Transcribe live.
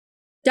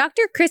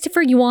Dr.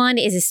 Christopher Yuan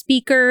is a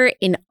speaker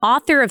and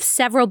author of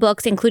several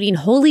books, including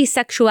Holy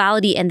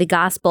Sexuality and the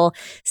Gospel,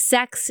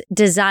 Sex,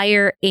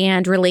 Desire,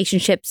 and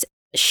Relationships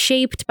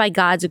Shaped by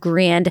God's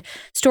Grand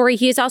Story.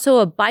 He is also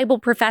a Bible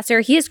professor.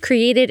 He has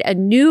created a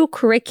new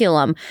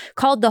curriculum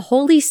called the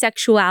Holy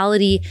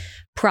Sexuality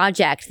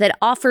Project that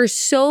offers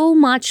so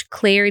much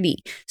clarity,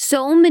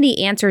 so many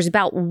answers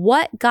about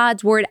what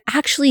God's word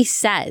actually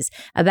says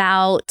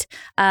about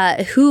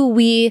who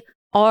we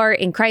are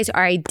in Christ,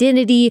 our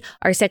identity,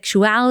 our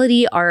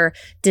sexuality, our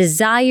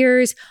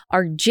desires,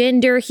 our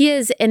gender. He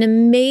has an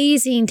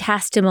amazing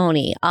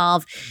testimony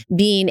of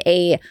being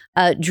a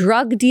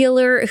drug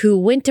dealer who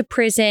went to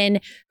prison,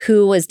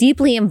 who was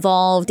deeply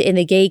involved in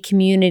the gay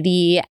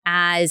community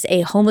as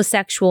a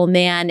homosexual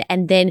man,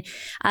 and then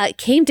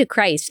came to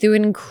Christ through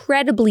an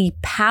incredibly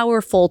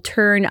powerful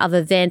turn of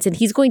events. And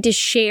he's going to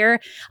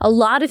share a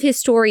lot of his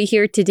story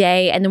here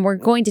today. And then we're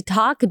going to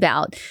talk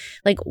about,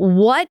 like,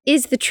 what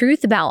is the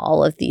truth about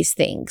all of these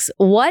things?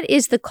 What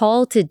is the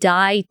call to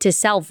die to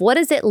self? What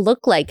does it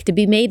look like to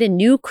be made a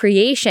new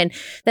creation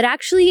that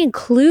actually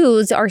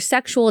includes our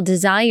sexual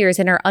desires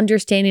and our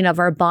understanding of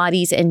our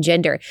bodies and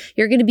gender?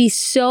 You're going to be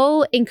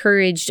so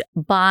encouraged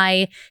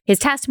by his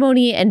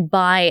testimony and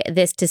by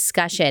this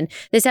discussion.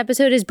 This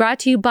episode is brought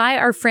to you by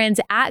our friends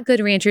at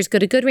Good Ranchers. Go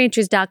to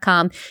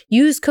goodranchers.com.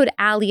 Use code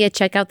Allie at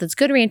checkout. That's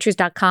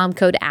goodranchers.com,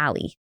 code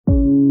Allie.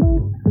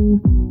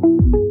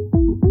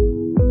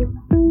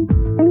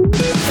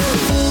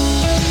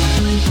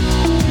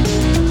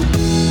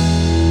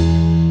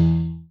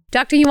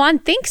 Dr. Yuan,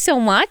 thanks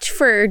so much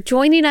for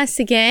joining us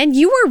again.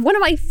 You were one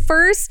of my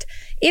first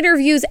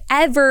interviews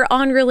ever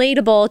on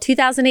Relatable,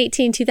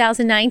 2018,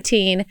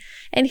 2019.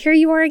 And here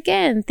you are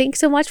again. Thanks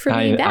so much for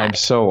being back. I'm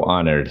so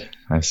honored.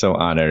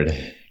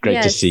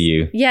 Great to see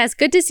you. Yes,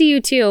 good to see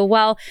you too.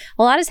 Well,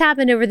 a lot has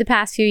happened over the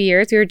past few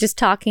years. We were just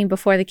talking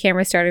before the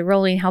camera started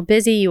rolling how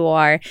busy you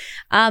are.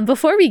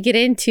 Before we get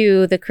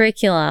into the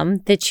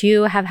curriculum that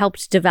you have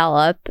helped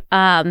develop,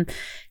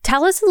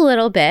 tell us a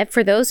little bit,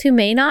 for those who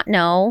may not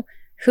know,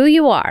 who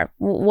you are,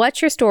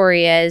 what your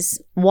story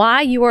is,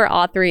 why you are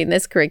authoring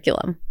this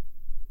curriculum.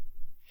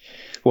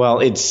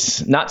 Well,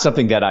 it's not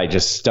something that I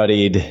just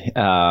studied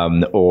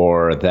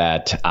or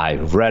that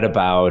I've read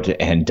about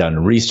and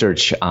done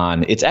research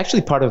on. It's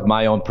actually part of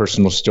my own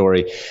personal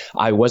story.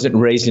 I wasn't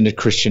raised in a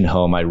Christian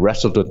home. I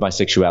wrestled with my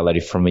sexuality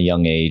from a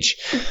young age.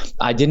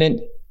 I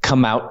didn't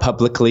come out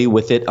publicly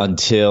with it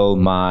until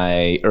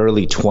my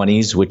early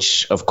 20s,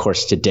 which of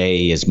course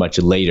today is much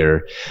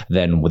later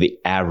than the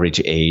average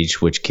age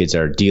which kids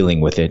are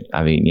dealing with it.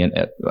 I mean,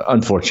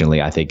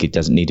 unfortunately, I think it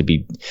doesn't need to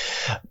be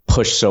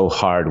pushed so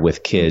hard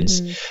with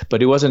kids,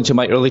 but it wasn't until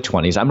my early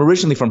 20s. I'm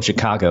originally from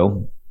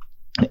Chicago.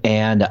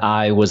 And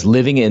I was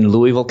living in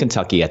Louisville,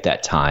 Kentucky at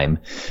that time,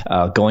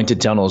 going to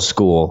dental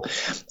school.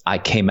 I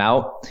came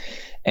out.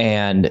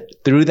 And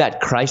through that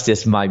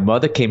crisis, my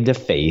mother came to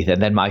faith,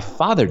 and then my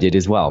father did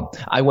as well.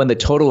 I went the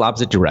total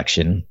opposite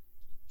direction.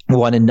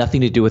 Wanted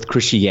nothing to do with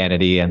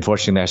Christianity.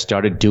 Unfortunately, I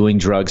started doing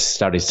drugs,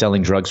 started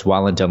selling drugs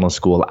while in dental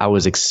school. I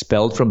was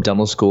expelled from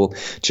dental school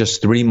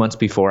just 3 months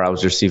before I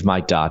was received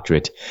my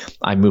doctorate.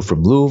 I moved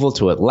from Louisville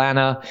to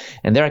Atlanta,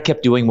 and there I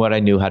kept doing what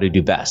I knew how to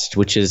do best,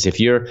 which is if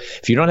you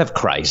don't have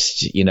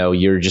Christ,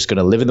 you're just going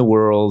to live in the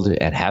world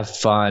and have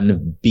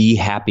fun, be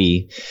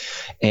happy.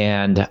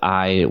 And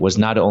I was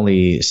not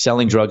only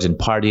selling drugs and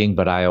partying,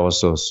 but I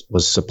also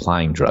was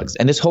supplying drugs.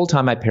 And this whole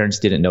time, my parents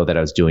didn't know that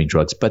I was doing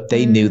drugs, but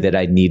they knew that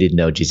I needed to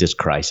know Jesus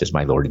Christ as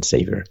my Lord and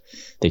Savior.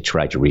 They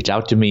tried to reach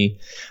out to me.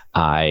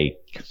 And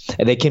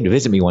they came to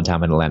visit me one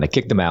time in Atlanta,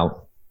 kicked them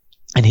out.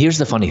 And here's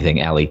the funny thing,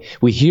 Allie.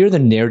 We hear the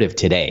narrative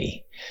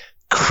today.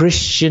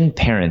 Christian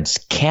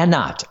parents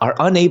are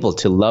unable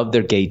to love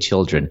their gay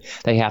children.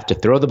 They have to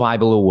throw the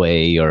Bible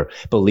away or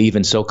believe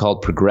in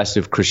so-called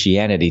progressive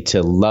Christianity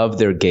to love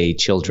their gay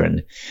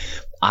children.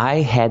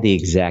 I had the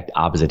exact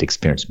opposite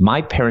experience.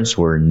 My parents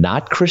were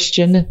not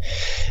Christian.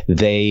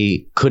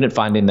 They couldn't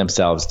find in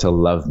themselves to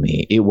love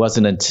me. It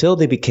wasn't until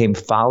they became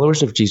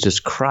followers of Jesus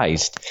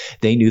Christ,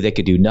 they knew they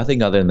could do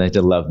nothing other than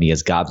to love me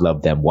as God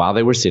loved them while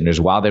they were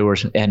sinners, while they were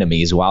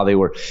enemies, while they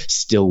were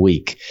still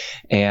weak.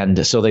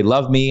 And so they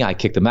loved me. I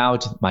kicked them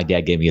out. My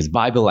dad gave me his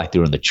Bible. I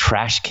threw it in the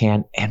trash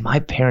can. And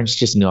my parents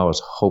just knew I was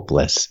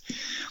hopeless.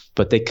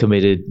 But they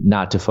committed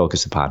not to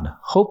focus upon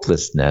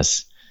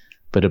hopelessness,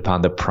 but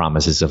upon the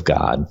promises of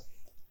God.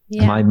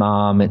 Yeah. My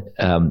mom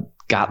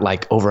got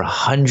like over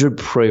 100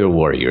 prayer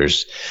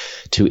warriors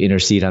to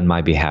intercede on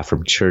my behalf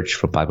from church,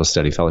 from Bible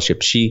study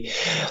fellowship. She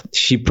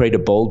prayed a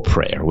bold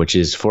prayer, which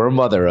is for a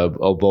mother, a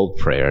bold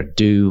prayer.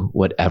 Do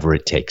whatever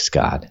it takes,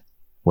 God,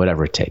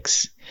 whatever it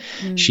takes.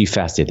 She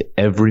fasted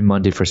every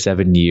Monday for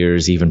 7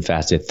 years, even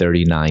fasted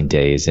 39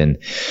 days. And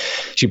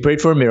she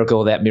prayed for a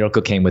miracle. That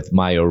miracle came with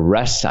my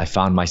arrest. I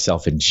found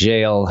myself in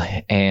jail,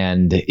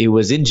 and it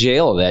was in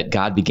jail that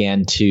God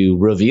began to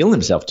reveal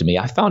himself to me.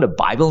 I found a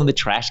Bible in the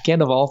trash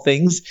can of all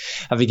things.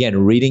 I began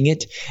reading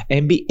it,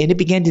 and it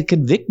began to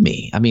convict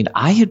me. I mean,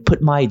 I had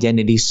put my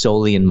identity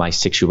solely in my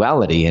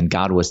sexuality, and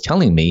God was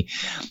telling me,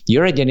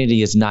 your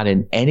identity is not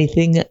in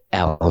anything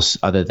else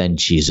other than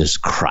Jesus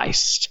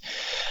Christ.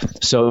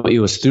 So it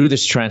was through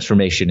this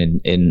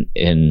transformation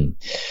in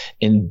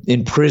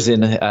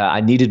prison.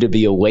 I needed to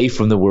be away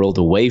from the world,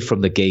 away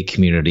from the gay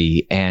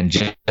community, and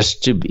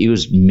it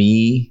was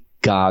me,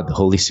 God, the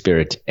Holy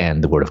Spirit,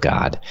 and the Word of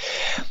God.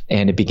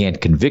 And it began to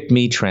convict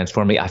me,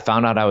 transform me. I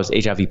found out I was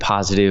HIV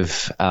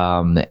positive,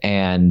 but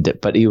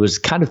it was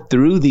kind of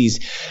through these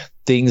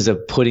things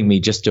of putting me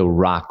just to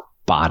rock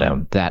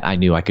bottom that I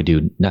knew I could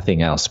do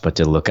nothing else but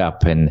to look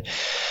up. And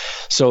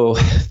so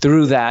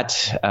through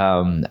that,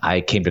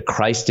 I came to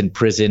Christ in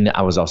prison.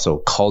 I was also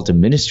called to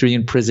ministry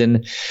in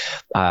prison.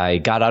 I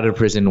got out of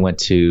prison, went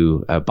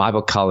to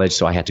Bible college,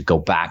 so I had to go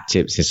back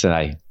since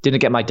I didn't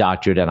get my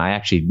doctorate, and I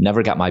actually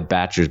never got my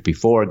bachelor's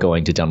before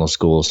going to dental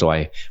school. So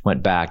I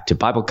went back to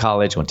Bible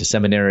college, went to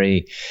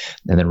seminary,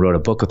 and then wrote a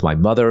book with my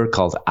mother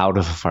called Out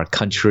of Our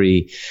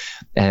Country.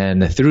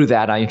 And through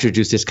that, I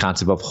introduced this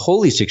concept of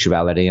holy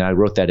sexuality, and I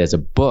wrote that as a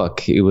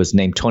book. It was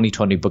named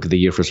 2020 Book of the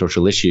Year for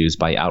Social Issues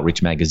by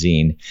Outreach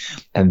Magazine.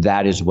 And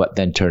that is what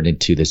then turned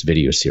into this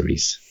video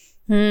series.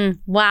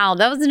 Wow,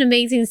 that was an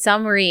amazing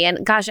summary.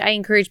 And gosh, I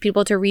encourage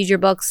people to read your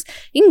books.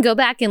 You can go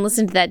back and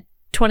listen to that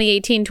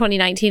 2018,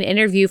 2019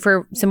 interview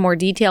for some more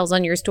details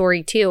on your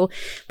story too.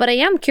 But I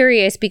am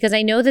curious because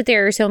I know that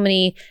there are so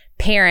many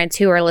parents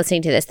who are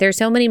listening to this. There's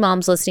so many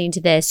moms listening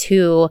to this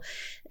who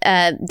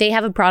they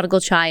have a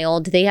prodigal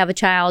child. They have a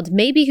child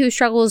maybe who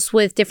struggles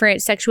with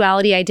different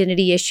sexuality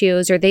identity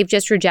issues, or they've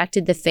just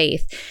rejected the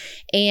faith.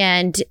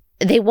 And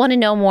they want to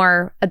know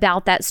more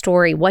about that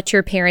story, what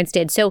your parents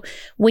did. So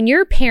when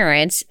your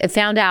parents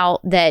found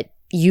out that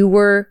you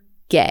were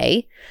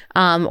gay,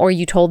 or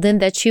you told them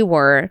that you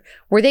were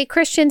they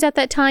Christians at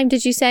that time,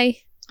 did you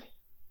say?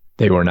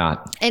 They were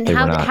not. And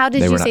how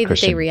did you say that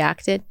they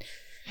reacted?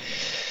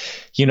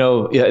 You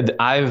know,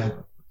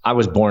 I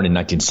was born in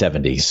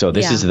 1970, so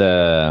this is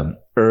the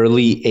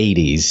early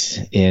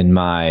 80s. In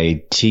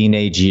my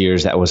teenage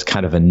years, that was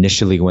kind of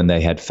initially when they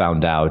had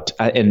found out.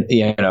 And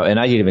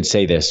I didn't even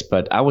say this,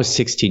 but I was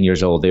 16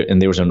 years old, and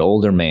there was an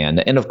older man.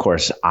 And of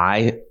course,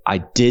 I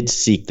did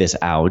seek this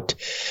out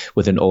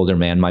with an older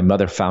man. My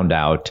mother found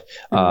out,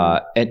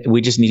 and we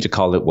just need to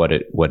call it what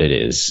it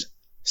is: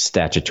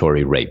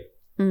 statutory rape,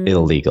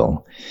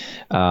 illegal.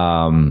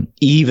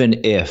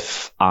 Even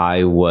if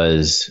I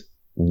was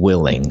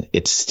willing,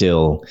 it's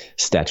still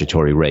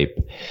statutory rape.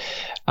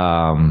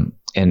 And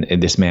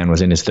this man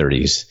was in his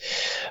 30s.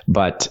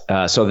 But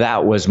so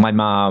that was my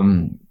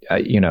mom,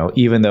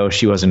 even though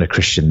she wasn't a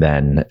Christian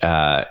then,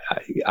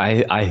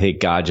 I think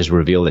God just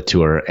revealed it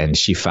to her, and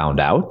she found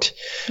out.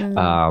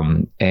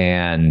 And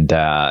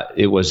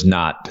it was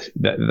not,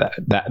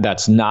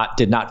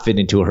 did not fit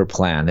into her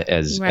plan.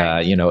 As,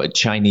 right.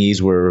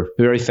 Chinese were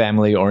very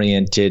family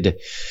oriented,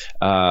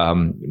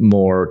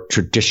 more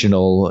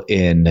traditional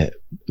in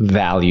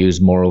values,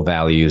 moral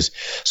values.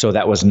 So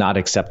that was not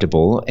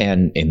acceptable.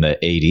 And in the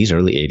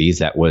early 80s,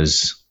 that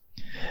was,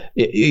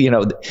 in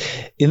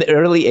the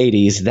early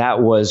 80s,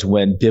 that was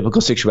when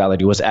biblical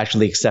sexuality was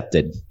actually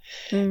accepted.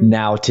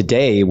 Now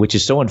today, which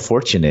is so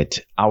unfortunate,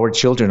 our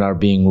children are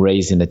being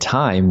raised in a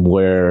time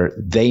where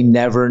they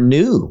never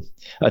knew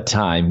a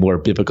time where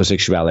biblical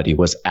sexuality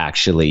was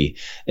actually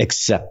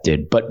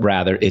accepted, but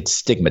rather it's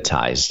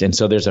stigmatized. And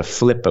so there's a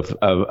flip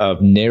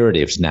of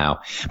narratives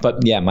now. But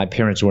yeah, my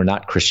parents were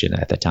not Christian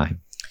at the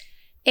time.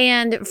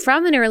 And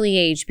from an early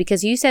age,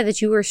 because you said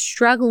that you were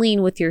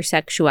struggling with your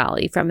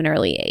sexuality from an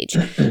early age.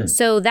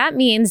 So that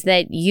means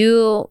that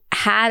you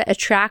had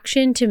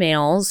attraction to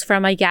males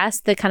from, I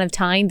guess, the kind of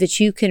time that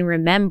you can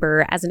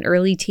remember as an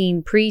early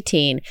teen,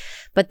 preteen.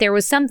 But there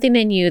was something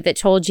in you that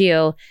told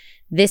you,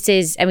 this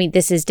is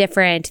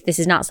different. This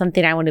is not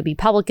something I want to be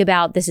public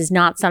about. This is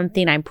not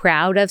something I'm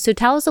proud of. So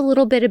tell us a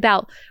little bit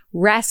about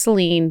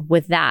wrestling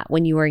with that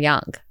when you were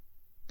young.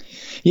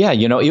 Yeah,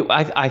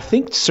 I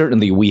think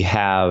certainly we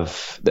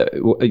have,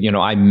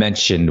 I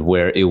mentioned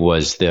where it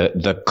was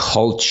the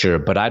culture,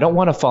 but I don't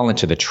want to fall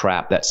into the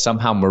trap that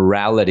somehow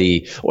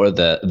morality, or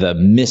the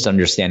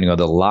misunderstanding or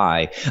the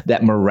lie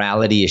that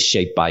morality is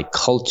shaped by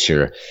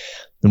culture.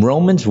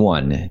 Romans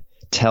 1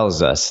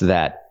 tells us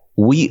that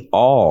we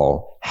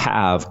all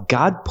have,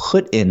 God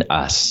put in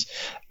us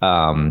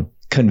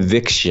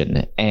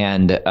conviction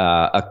and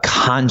a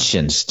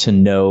conscience to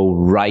know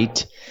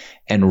right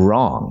and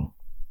wrong.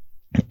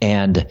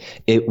 And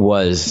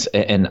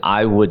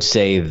I would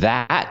say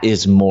that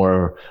is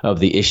more of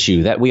the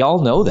issue, that we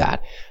all know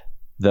that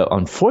the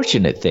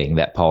unfortunate thing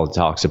that Paul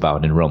talks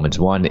about in Romans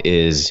 1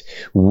 is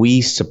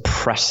we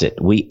suppress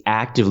it. We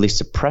actively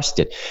suppressed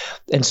it.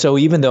 And so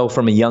even though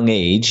from a young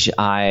age,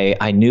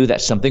 I knew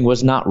that something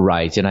was not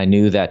right, and I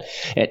knew that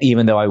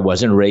even though I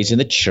wasn't raised in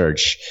the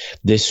church,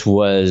 this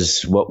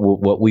was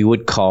what we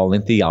would call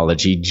in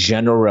theology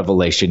general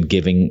revelation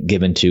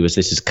given to us.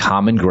 This is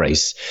common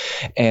grace.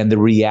 And the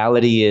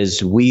reality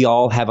is we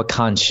all have a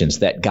conscience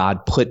that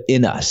God put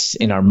in us,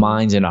 in our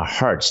minds, in our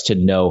hearts, to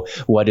know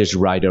what is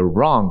right or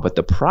wrong. But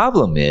the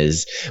problem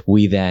is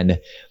we then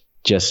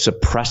just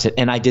suppress it.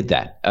 And I did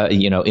that,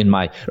 in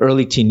my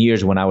early teen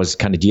years when I was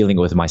kind of dealing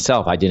with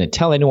myself. I didn't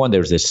tell anyone. There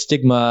was this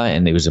stigma,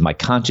 and it was in my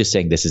conscience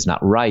saying this is not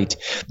right.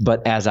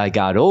 But as I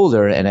got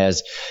older and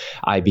as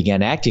I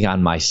began acting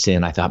on my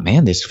sin, I thought,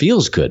 man, this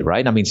feels good,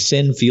 right? I mean,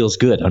 sin feels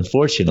good,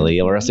 unfortunately,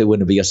 or else it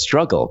wouldn't be a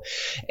struggle.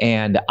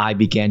 And I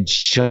began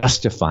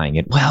justifying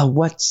it. Well,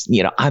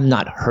 I'm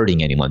not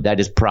hurting anyone. That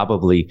is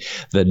probably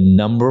the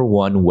number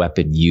one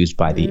weapon used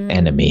by the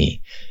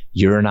enemy.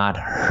 You're not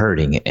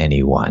hurting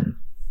anyone.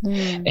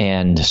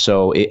 And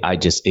so it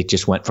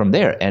just went from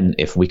there. And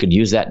if we could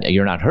use that,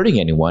 you're not hurting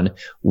anyone,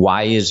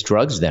 why is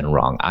drugs then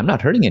wrong? I'm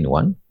not hurting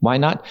anyone. Why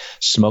not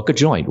smoke a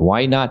joint?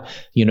 Why not,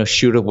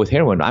 shoot up with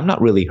heroin? I'm not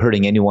really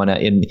hurting anyone.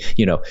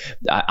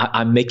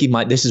 I'm making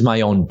this is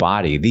my own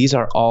body. These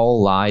are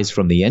all lies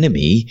from the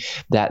enemy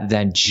that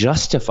then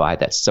justify,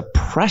 that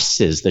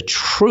suppresses the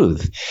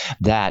truth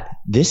that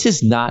this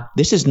is not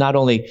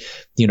only,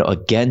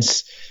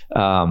 against,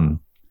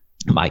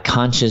 my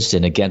conscience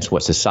and against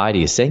what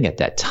society is saying at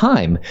that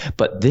time,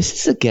 but this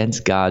is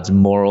against God's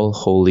moral,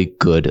 holy,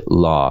 good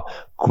law,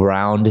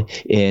 ground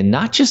in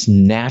not just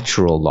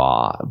natural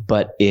law,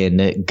 but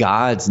in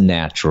God's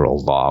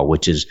natural law,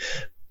 which is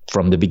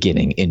from the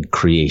beginning in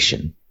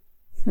creation.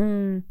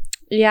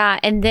 Yeah.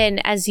 And then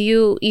as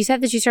you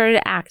said that you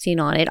started acting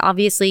on it,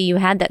 obviously you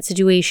had that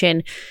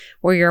situation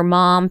where your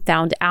mom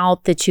found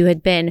out that you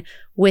had been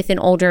with an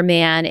older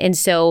man. And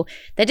so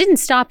that didn't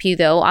stop you,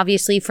 though,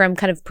 obviously, from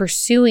kind of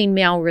pursuing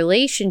male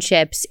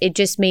relationships. It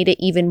just made it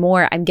even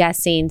more, I'm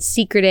guessing,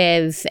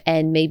 secretive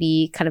and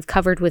maybe kind of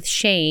covered with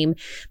shame.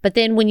 But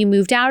then when you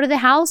moved out of the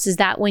house, is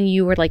that when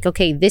you were like,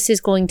 okay, this is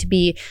going to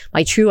be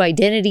my true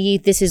identity.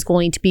 This is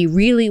going to be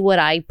really what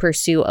I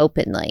pursue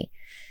openly?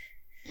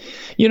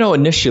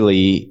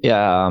 Initially,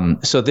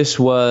 so this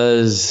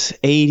was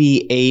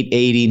 88,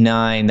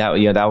 89.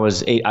 That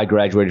was I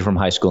graduated from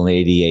high school in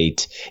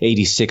 88.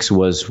 86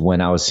 was when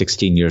I was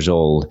 16 years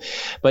old.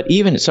 But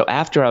even so,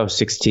 after I was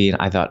 16,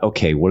 I thought,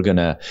 okay, we're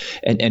gonna,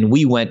 and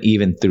we went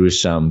even through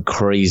some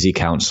crazy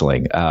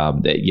counseling.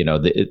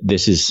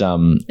 This is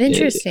some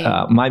interesting.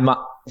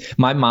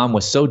 My mom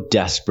was so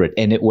desperate,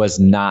 and it was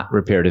not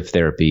reparative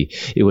therapy.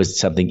 It was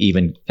something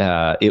even,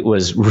 it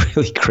was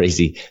really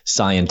crazy,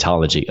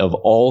 Scientology of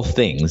all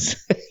things.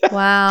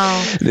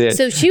 Wow.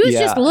 So she was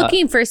just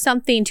looking for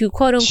something to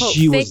quote unquote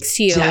fix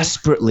you.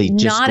 Desperately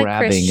just not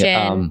grabbing. A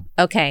Christian.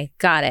 Okay,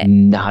 got it.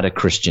 Not a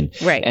Christian.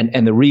 Right.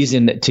 And the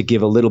reason, to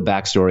give a little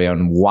backstory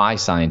on why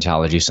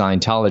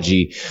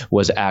Scientology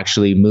was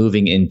actually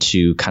moving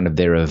into kind of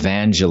their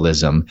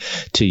evangelism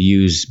to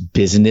use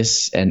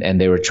business,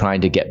 and they were trying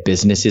to get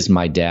businesses.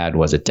 My dad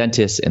was a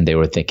dentist, and they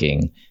were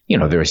thinking,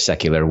 very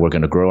secular. We're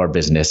going to grow our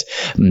business.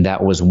 And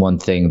that was one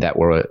thing that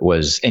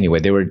was anyway.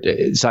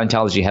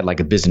 Scientology had like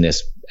a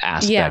business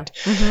aspect,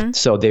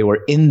 so they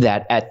were in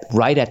that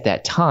right at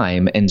that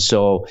time. And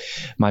so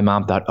my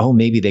mom thought, oh,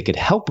 maybe they could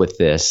help with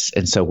this.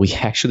 And so we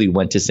actually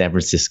went to San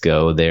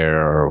Francisco,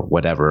 their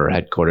whatever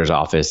headquarters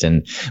office,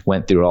 and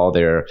went through all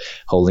their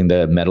holding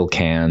the metal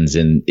cans,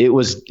 and it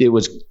was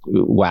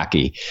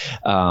wacky.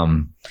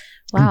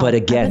 Wow. But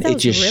again, it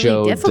just really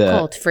showed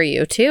difficult for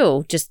you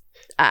too. Just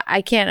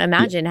I can't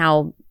imagine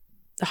how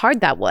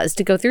hard that was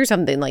to go through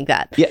something like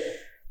that. Yeah.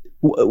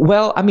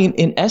 Well, I mean,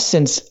 in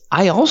essence,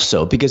 I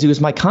also, because it was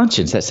my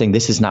conscience that's saying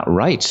this is not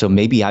right. So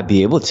maybe I'd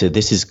be able to,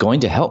 this is going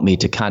to help me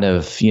to kind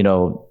of,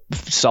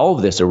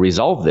 solve this or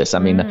resolve this. I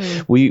mean,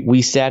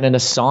 we sat in a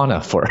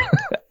sauna for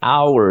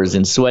hours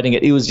and sweating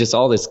it. It was just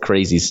all this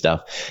crazy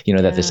stuff,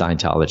 that the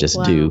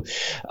Scientologists do,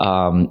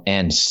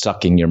 and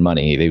sucking your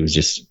money. It was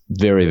just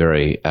very,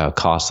 very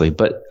costly.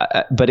 But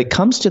it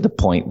comes to the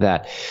point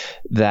that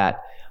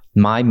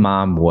my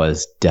mom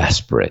was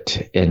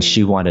desperate, and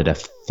she wanted to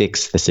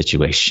fix the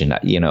situation.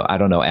 I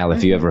don't know, Al,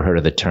 if you ever heard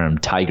of the term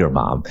tiger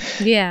mom.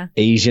 Yeah.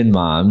 Asian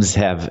moms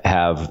have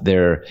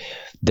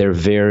they're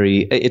very,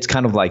 it's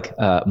kind of like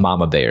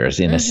mama bears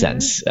in a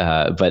sense,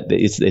 but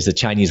it's a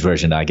Chinese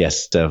version, I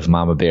guess, of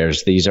mama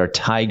bears. These are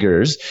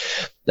tigers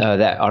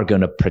that are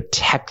going to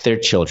protect their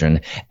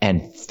children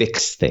and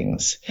fix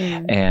things.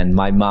 And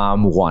my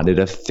mom wanted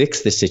to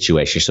fix the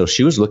situation. So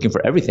she was looking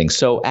for everything.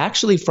 So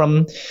actually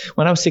from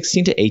when I was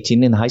 16 to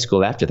 18 in high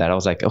school after that, I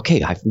was like,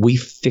 okay,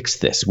 we've fixed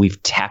this.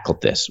 We've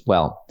tackled this.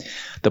 Well,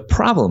 the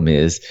problem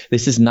is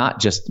this is not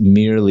just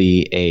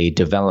merely a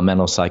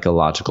developmental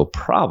psychological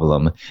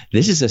problem.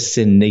 This is a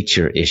sin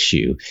nature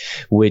issue,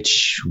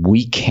 which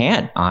we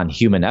can't on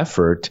human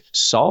effort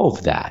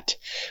solve that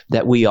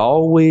we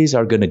always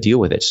are going to deal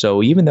with it.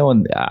 So even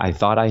though I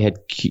thought I had,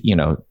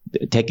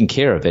 taking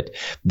care of it,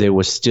 there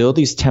was still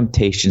these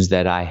temptations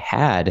that I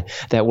had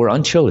that were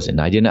unchosen.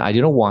 I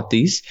didn't want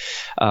these.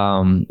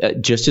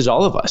 Just as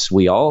all of us,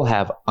 we all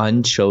have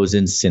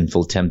unchosen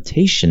sinful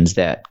temptations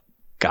that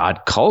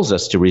God calls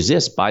us to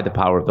resist by the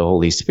power of the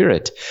Holy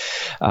Spirit.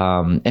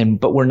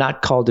 But we're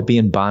not called to be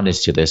in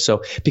bondage to this.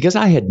 So because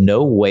I had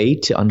no way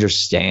to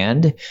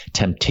understand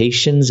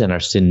temptations and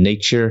our sin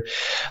nature,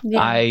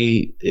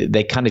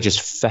 they kind of just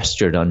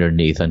festered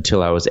underneath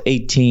until I was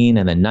 18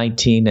 and then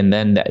 19. And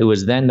then it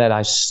was then that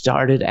I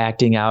started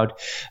acting out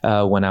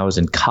when I was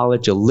in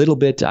college a little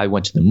bit. I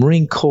went to the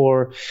Marine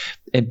Corps,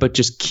 but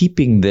just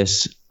keeping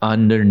this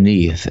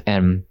underneath.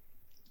 And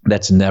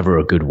that's never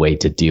a good way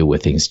to deal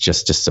with things,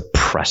 just to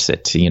suppress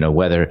it,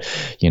 whether,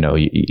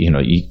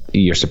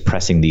 you're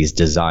suppressing these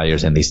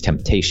desires and these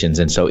temptations.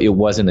 And so it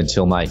wasn't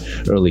until my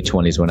early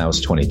 20s, when I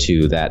was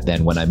 22, that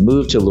then when I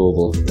moved to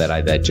Louisville,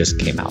 that just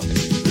came out.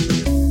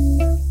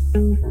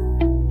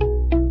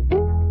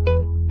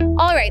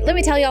 All right, let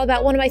me tell you all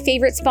about one of my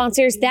favorite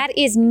sponsors. That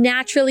is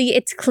Naturally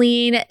It's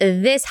Clean.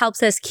 This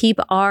helps us keep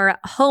our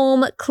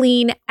home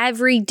clean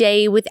every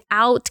day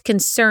without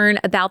concern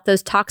about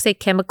those toxic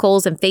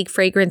chemicals and fake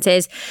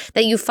fragrances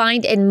that you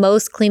find in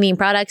most cleaning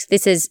products.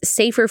 This is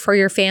safer for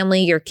your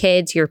family, your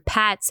kids, your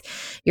pets,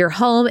 your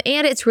home,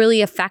 and it's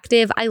really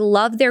effective. I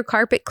love their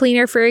carpet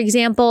cleaner, for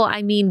example.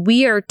 I mean,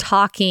 we are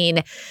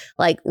talking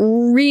like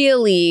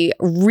really,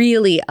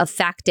 really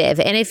effective.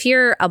 And if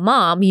you're a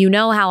mom, you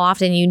know how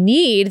often you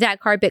need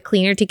that carpet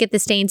cleaner to get the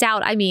stains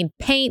out. I mean,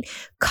 paint,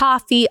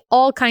 coffee,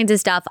 all kinds of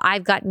stuff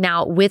I've gotten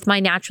out with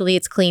my Naturally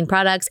It's Clean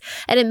products.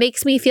 And it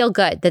makes me feel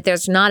good that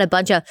there's not a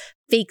bunch of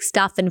fake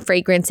stuff and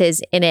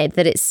fragrances in it,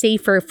 that it's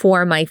safer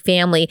for my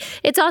family.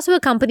 It's also a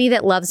company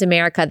that loves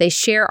America. They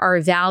share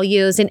our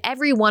values, and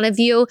every one of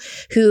you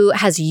who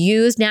has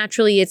used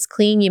Naturally It's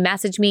Clean, you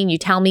message me and you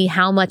tell me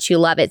how much you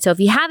love it. So if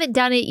you haven't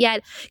done it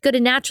yet, go to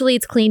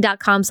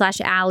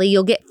naturallyitsclean.com/Allie.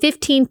 You'll get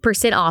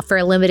 15% off for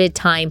a limited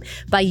time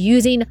by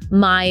using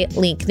my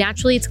link,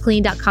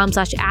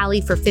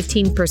 naturallyitsclean.com/Allie for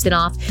 15%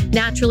 off,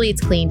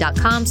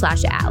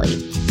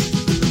 naturallyitsclean.com/Allie.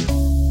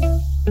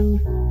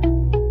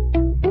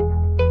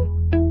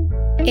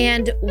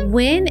 And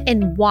when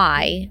and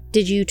why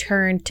did you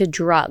turn to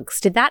drugs?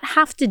 Did that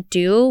have to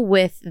do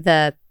with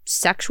the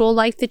sexual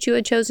life that you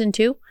had chosen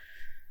too?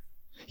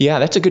 Yeah,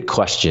 that's a good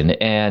question.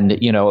 And,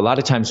 a lot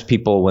of times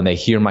people, when they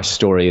hear my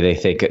story, they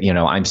think,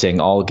 I'm saying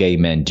all gay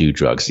men do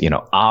drugs.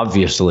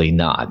 Obviously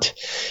not.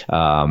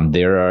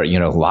 There are,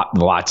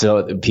 lots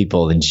of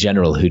people in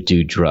general who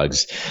do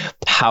drugs.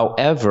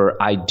 However,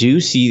 I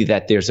do see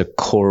that there's a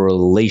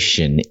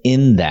correlation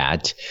in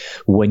that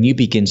when you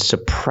begin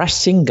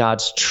suppressing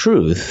God's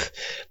truth,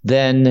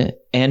 and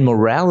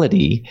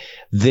morality,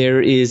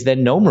 there is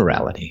then no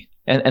morality.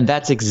 And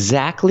that's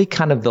exactly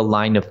kind of the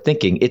line of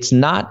thinking. It's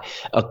not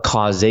a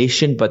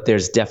causation, but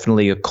there's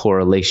definitely a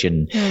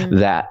correlation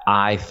that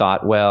I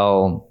thought,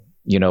 well,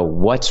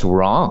 what's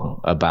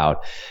wrong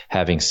about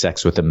having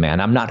sex with a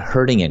man? I'm not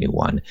hurting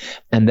anyone.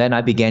 And then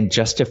I began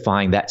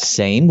justifying that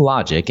same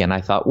logic. And I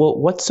thought, well,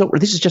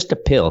 this is just a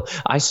pill.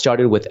 I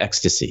started with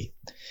ecstasy.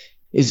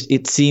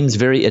 It seems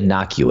very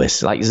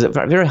innocuous, like it's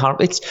very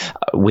harmful.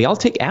 We all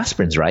take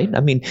aspirins, right? I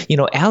mean,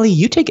 Allie,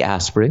 you take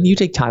aspirin, you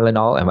take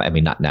Tylenol. I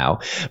mean, not now,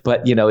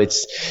 but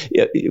it's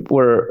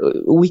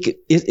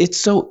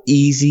so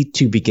easy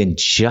to begin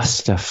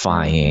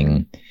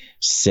justifying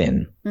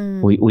sin.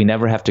 We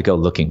never have to go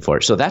looking for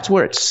it. So that's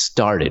where it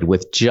started,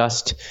 with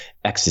just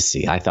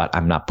ecstasy. I thought,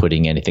 I'm not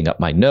putting anything up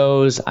my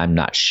nose. I'm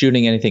not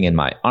shooting anything in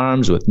my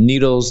arms with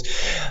needles.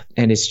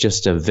 And it's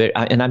just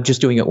and I'm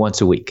just doing it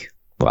once a week.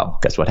 Well,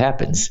 guess what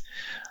happens?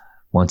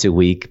 Once a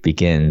week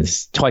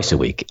begins twice a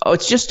week. Oh,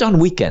 it's just on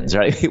weekends,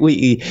 right?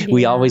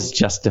 We always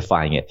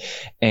justifying it.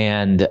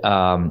 And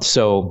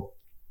so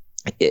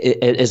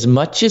as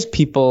much as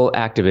gay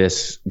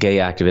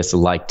activists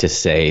like to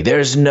say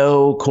there's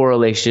no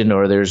correlation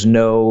or there's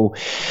no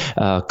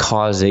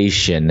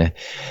causation,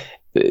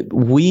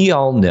 we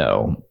all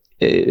know,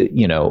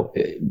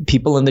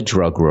 people in the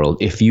drug world,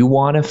 if you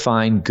want to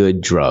find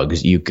good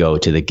drugs, you go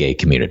to the gay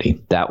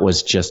community. That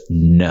was just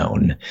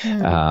known.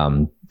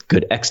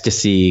 Good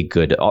ecstasy,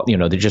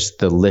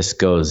 the list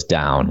goes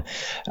down.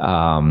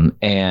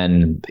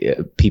 And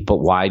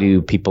why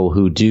do people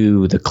who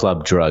do the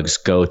club drugs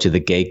go to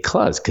the gay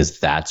clubs? Because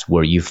that's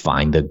where you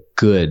find the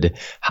good,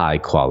 high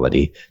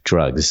quality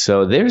drugs.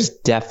 So there's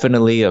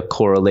definitely a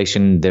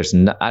correlation.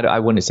 I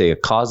wouldn't say a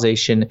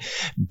causation,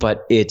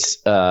 but it's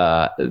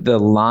the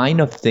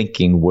line of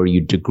thinking where you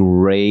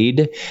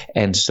degrade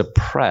and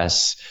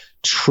suppress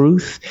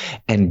truth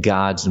and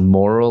God's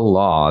moral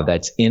law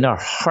that's in our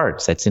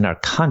hearts, that's in our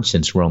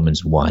conscience,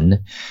 Romans 1,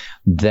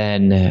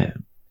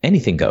 then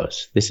anything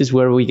goes. This is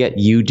where we get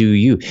you do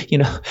you.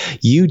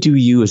 You do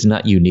you is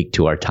not unique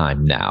to our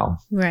time now.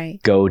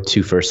 Right. Go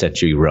to first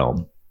century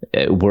Rome.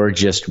 We're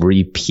just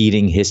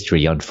repeating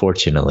history,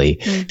 unfortunately.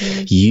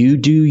 Mm-hmm. You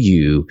do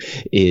you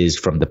is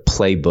from the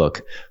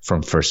playbook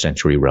from first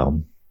century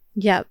Rome.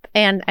 Yep.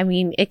 And I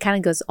mean, it kind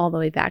of goes all the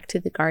way back to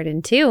the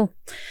garden too.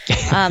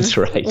 That's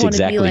right.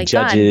 Exactly. Like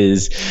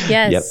Judges. God.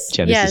 Yes.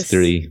 Yep. Genesis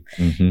 3.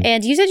 Mm-hmm.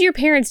 And you said your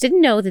parents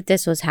didn't know that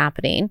this was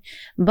happening,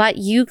 but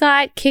you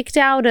got kicked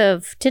out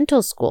of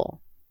dental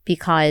school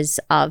because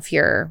of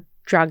your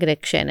drug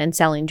addiction and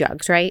selling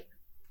drugs, right?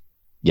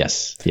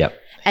 Yes. Yep.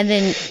 And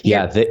then,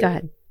 go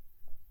ahead.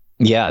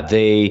 Yeah,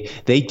 they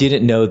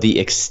didn't know the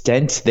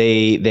extent.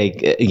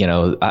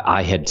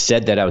 I had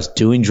said that I was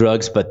doing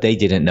drugs, but they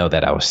didn't know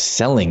that I was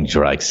selling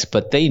drugs.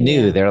 But they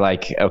knew. Yeah. They're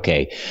like,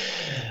 okay,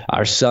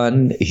 our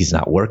son, he's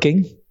not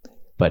working,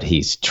 but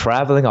he's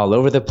traveling all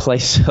over the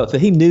place. So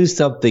they knew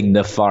something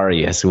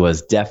nefarious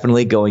was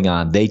definitely going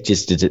on. They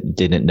just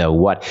didn't know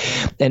what.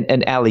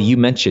 And Allie, you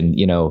mentioned,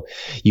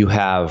 you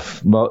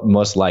have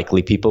most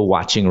likely people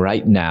watching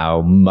right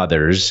now,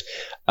 mothers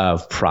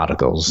of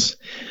prodigals.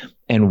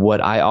 And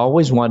what I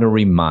always want to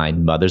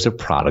remind mothers of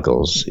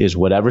prodigals is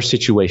whatever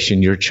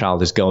situation your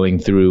child is going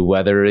through,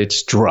 whether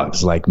it's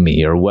drugs like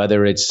me or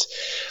whether it's,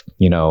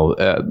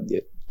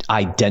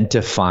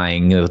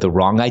 identifying the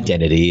wrong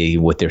identity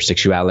with their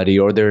sexuality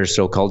or their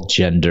so-called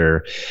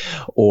gender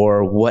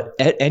or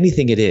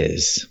anything it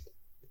is,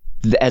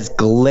 as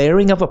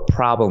glaring of a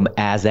problem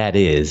as that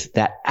is,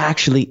 that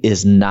actually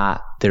is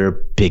not their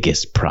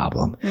biggest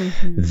problem.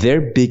 Mm-hmm.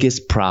 Their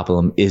biggest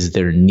problem is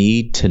their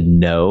need to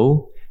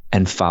know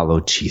and follow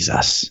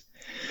Jesus.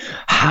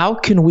 How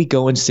can we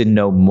go and sin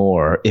no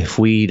more if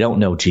we don't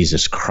know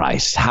Jesus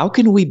Christ? How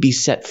can we be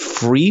set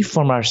free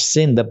from our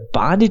sin, the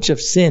bondage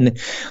of sin?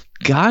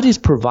 God has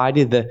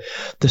provided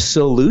the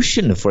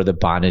solution for the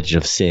bondage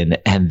of sin,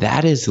 and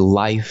that is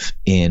life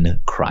in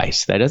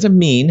Christ. That doesn't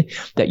mean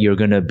that you're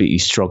going to be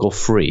struggle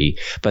free,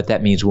 but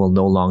that means we'll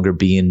no longer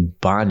be in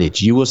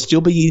bondage. You will still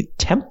be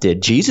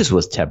tempted. Jesus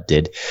was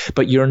tempted,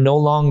 but you're no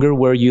longer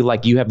where you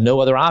have no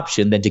other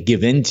option than to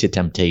give in to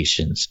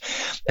temptations.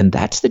 And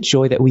that's the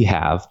joy that we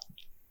have.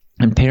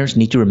 And parents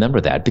need to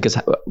remember that, because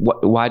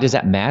why does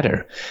that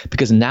matter?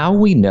 Because now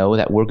we know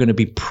that we're going to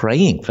be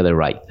praying for the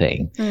right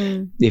thing.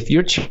 If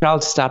your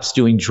child stops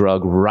doing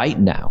drug right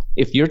now,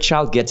 if your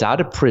child gets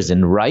out of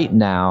prison right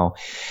now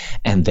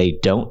and they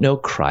don't know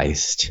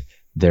Christ,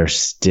 they're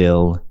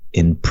still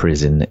in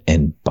prison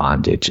and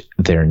bondage.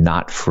 They're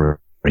not free.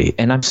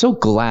 And I'm so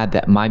glad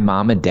that my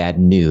mom and dad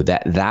knew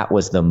that that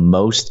was the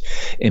most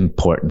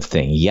important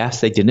thing.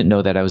 Yes, they didn't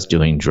know that I was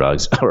doing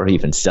drugs or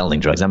even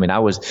selling drugs. I mean, I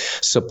was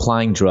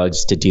supplying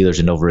drugs to dealers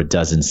in over a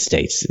dozen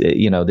states.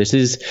 This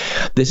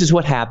is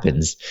what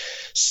happens.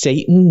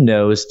 Satan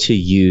knows to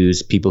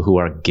use people who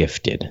are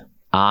gifted.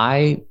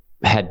 I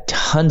had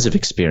tons of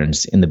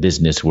experience in the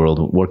business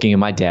world working in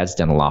my dad's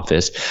dental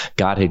office.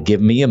 God had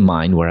given me a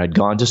mind where I'd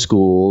gone to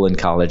school and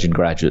college and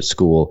graduate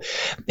school.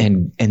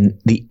 And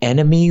the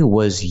enemy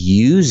was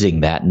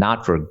using that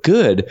not for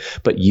good,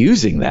 but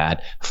using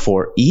that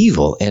for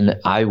evil. And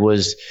I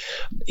was,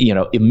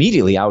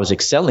 immediately I was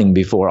excelling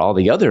before all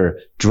the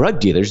other drug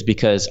dealers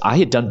because I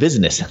had done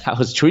business. I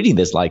was treating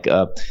this like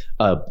a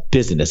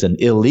business, an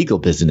illegal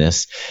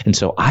business. And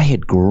so I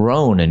had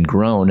grown and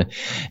grown.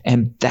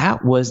 And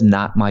that was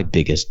not my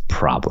biggest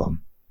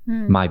problem.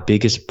 My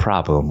biggest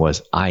problem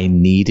was I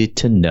needed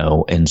to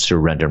know and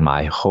surrender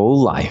my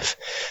whole life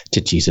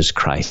to Jesus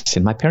Christ.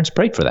 And my parents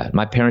prayed for that.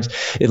 My parents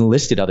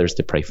enlisted others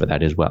to pray for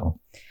that as well.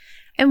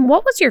 And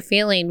what was your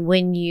feeling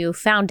when you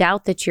found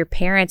out that your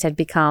parents had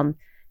become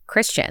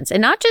Christians,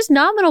 and not just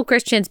nominal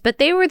Christians, but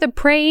they were the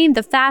praying,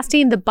 the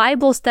fasting, the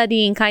Bible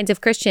studying kinds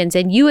of Christians,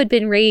 and you had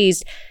been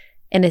raised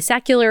in a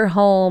secular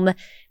home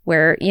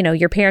where,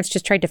 your parents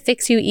just tried to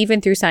fix you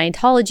even through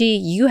Scientology?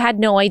 You had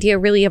no idea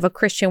really of a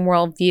Christian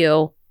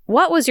worldview.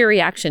 What was your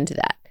reaction to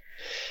that?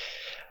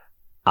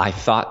 I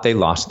thought they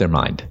lost their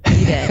mind.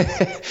 You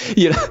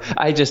did.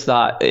 I just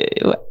thought,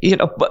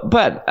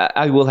 but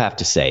I will have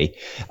to say,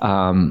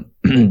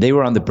 they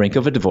were on the brink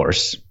of a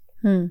divorce.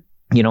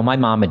 My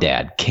mom and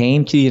dad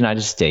came to the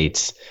United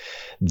States.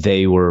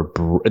 They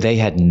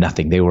had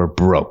nothing. They were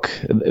broke.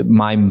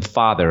 My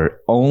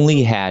father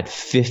only had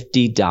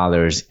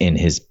 $50 in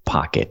his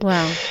pocket.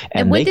 Wow.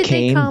 And when did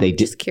they come?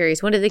 Just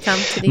curious. When did they come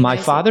to the United My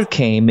father States?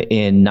 came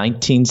in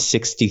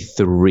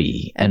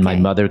 1963, and my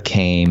mother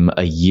came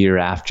a year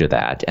after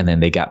that. And then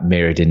they got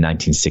married in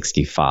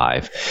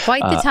 1965.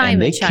 Quite the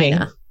time in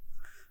China.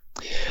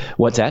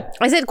 What's that?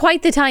 I said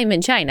quite the time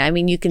in China. I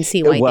mean, you can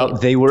see why. Well,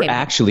 they were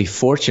actually,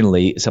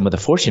 fortunately, some of the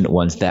fortunate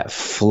ones that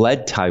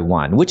fled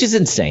Taiwan, which is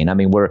insane. I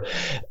mean, we're,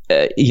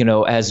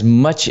 as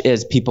much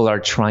as people are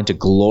trying to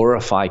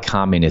glorify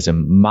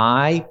communism,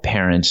 my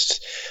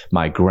parents,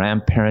 my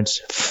grandparents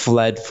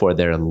fled for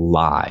their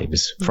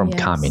lives from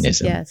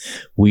communism.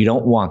 Yes. We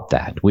don't want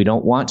that. We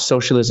don't want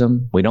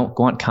socialism. We don't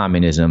want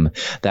communism.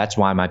 That's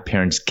why my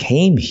parents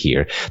came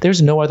here.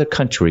 There's no other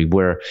country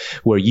where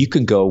you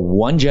can go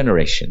one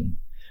generation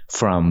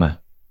from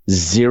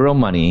zero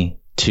money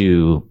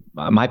to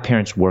my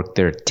parents worked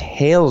their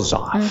tails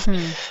off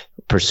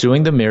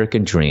pursuing the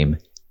American dream,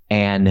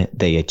 and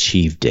they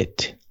achieved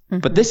it.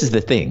 But this is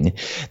the thing.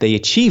 They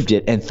achieved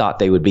it and thought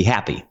they would be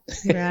happy.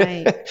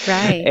 Right.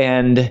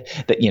 And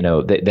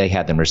that, they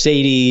had the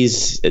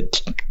Mercedes,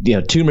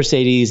 2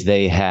 Mercedes.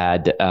 They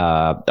had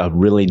a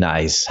really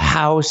nice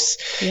house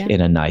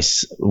in a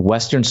nice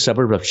western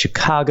suburb of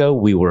Chicago.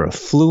 We were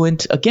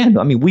affluent. Again,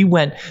 I mean, we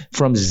went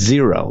from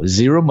zero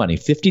money,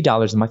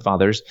 $50 in my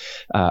father's,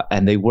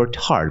 and they worked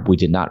hard. We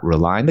did not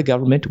rely on the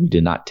government. We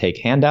did not take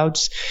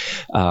handouts.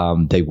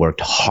 They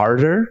worked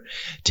harder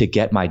to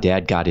get. My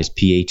dad got his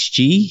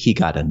PhD. He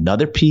got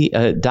another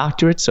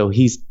doctorate. So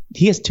he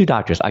has 2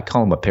 doctorates. I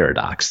call him a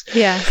paradox.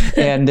 Yeah.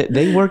 And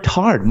they worked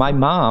hard. My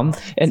mom,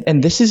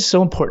 and this is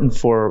so important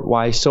for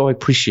why I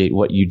appreciate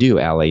what you do,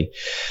 Allie.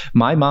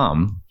 My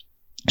mom,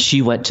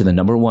 she went to the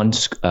number 1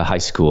 high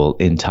school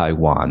in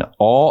Taiwan.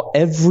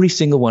 Every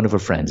single one of her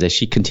friends, as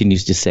she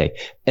continues to say,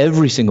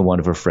 every single one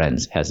of her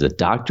friends has a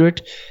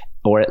doctorate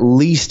or at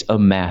least a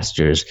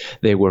master's.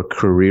 They were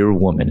career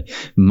women.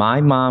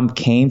 My mom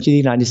came to the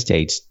United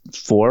States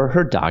for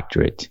her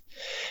doctorate,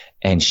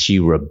 and she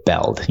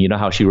rebelled. You know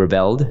how she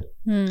rebelled?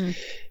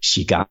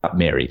 She got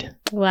married.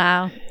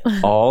 Wow.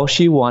 All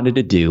she wanted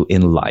to do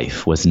in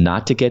life was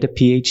not to get a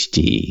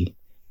PhD,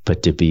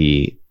 but to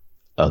be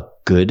a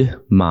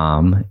good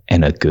mom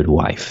and a good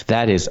wife.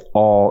 That is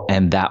all.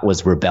 And that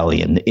was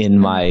rebellion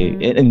and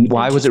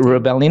why was it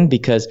rebellion?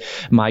 Because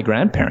my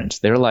grandparents,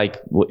 they're like,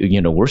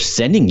 we're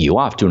sending you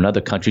off to another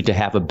country to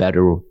have a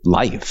better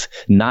life,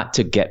 not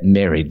to get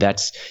married.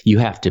 You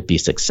have to be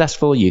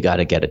successful. You got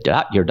to get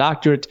your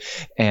doctorate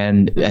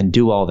and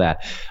do all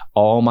that.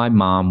 All my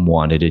mom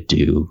wanted to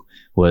do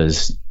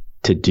was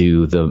to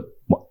do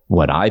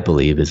what I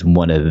believe is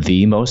one of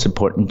the most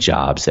important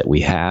jobs that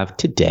we have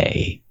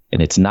today.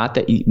 And it's not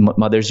that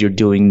mothers, you're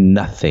doing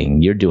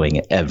nothing. You're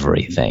doing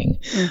everything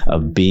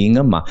of being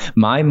a mom.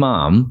 My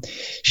mom,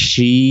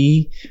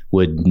 she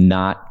would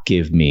not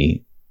give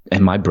me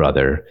and my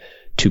brother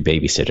 2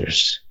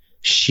 babysitters.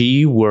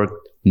 She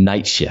worked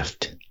night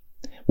shift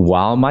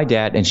while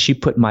and she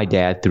put my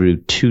dad through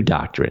 2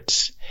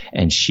 doctorates.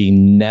 And she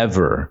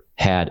never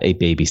had a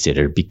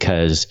babysitter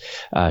because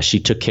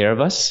she took care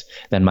of us.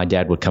 Then my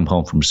dad would come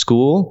home from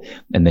school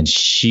and then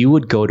she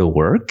would go to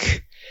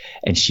work.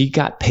 And she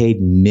got paid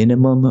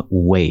minimum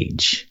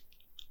wage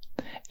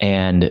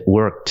and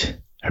worked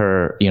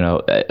her,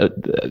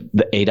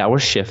 the 8-hour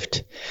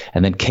shift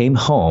and then came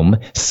home,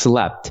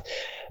 slept.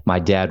 My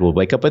dad would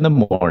wake up in the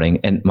morning,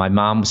 and my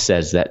mom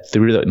says that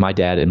my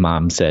dad and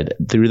mom said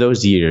through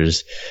those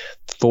years,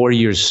 4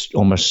 years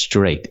almost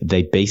straight,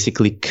 they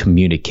basically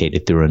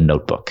communicated through a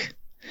notebook.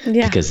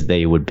 Yeah. Because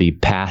they would be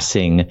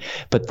passing.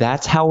 But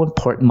that's how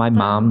important my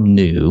mom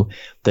knew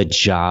the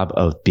job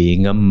of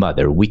being a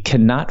mother. We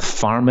cannot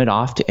farm it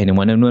off to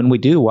anyone. And when we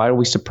do, why are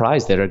we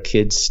surprised that our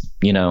kids,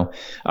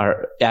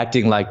 are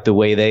acting like the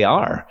way they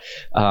are?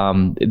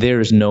 There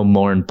is no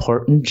more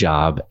important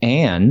job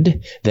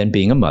than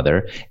being a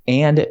mother.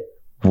 And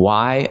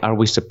why are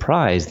we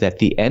surprised that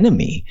the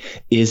enemy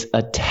is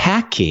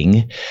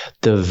attacking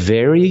the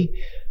very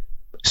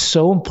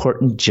so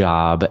important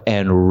job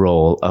and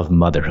role of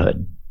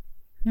motherhood?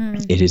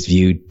 It is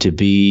viewed to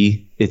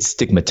be, it's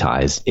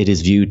stigmatized. It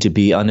is viewed to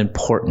be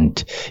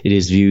unimportant. It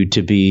is viewed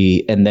to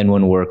be, and then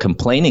when we're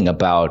complaining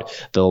about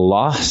the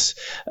loss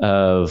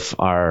of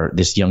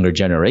this younger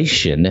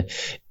generation,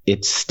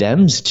 it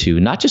stems to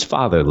not just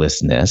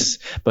fatherlessness,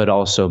 but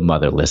also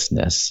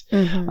motherlessness.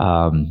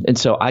 And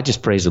so I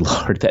just praise the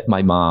Lord that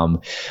my mom,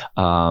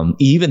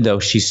 even though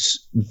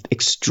she's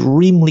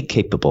extremely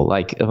capable,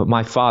 like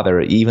my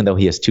father, even though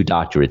he has 2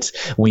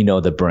 doctorates, we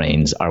know the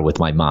brains are with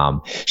my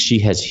mom. She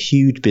has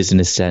huge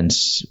business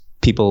sense,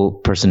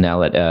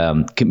 personality,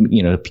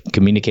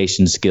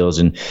 communication skills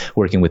and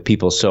working with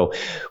people. So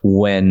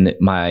when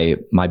my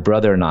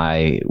brother and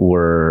I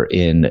were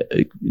in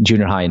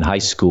junior high and high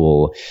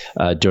school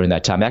during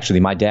that time, actually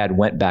my dad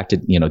went back to,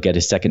 get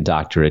his second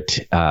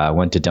doctorate,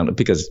 went to dental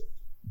because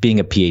being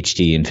a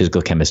PhD in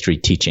physical chemistry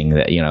teaching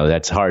that,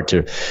 that's hard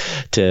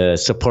to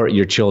support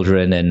your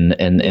children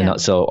and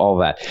so all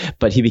that.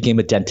 But he became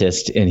a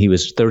dentist and he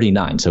was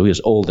 39, so he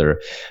was older.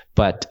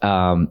 But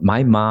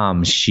my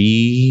mom,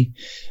 she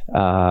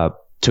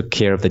took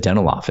care of the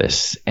dental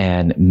office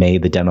and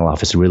made the dental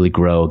office really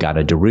grow, got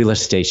into real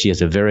estate. She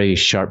has a very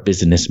sharp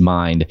business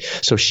mind.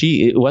 So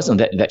it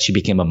wasn't that she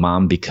became a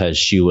mom because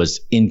she was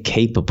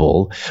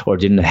incapable or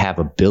didn't have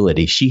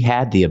ability. She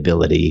had the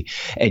ability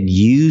and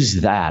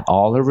used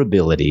all her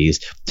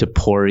abilities to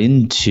pour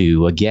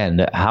into,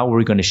 again, how are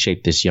we going to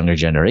shape this younger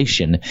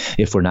generation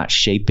if we're not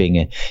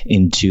shaping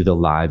into the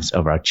lives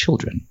of our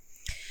children?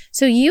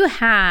 So you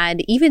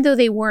had, even though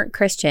they weren't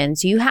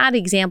Christians, you had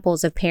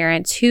examples of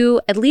parents who,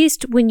 at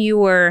least when you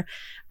were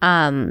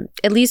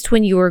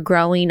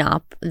growing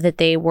up, that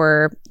they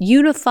were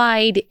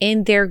unified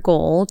in their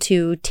goal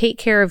to take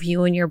care of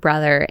you and your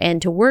brother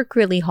and to work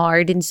really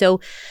hard. And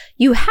so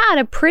you had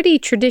a pretty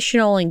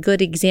traditional and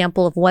good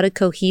example of what a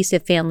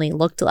cohesive family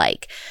looked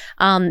like.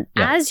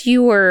 As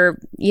you were,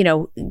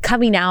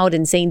 coming out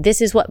and saying,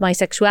 this is what my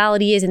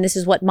sexuality is and this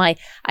is what my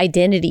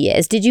identity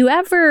is, did you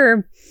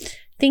ever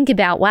think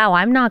about, wow,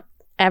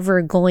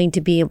 ever going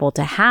to be able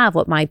to have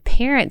what my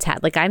parents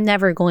had. Like, I'm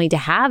never going to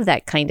have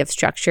that kind of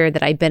structure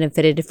that I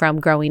benefited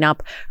from growing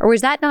up. Or was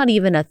that not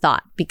even a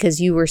thought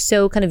because you were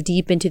so kind of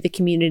deep into the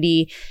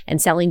community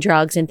and selling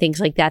drugs and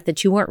things like that,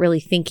 that you weren't really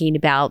thinking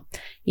about,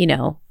 you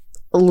know,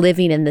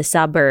 living in the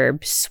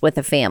suburbs with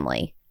a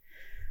family?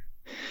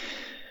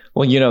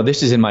 Well, you know,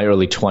 this is in my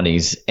early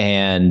 20s.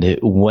 And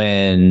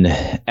when,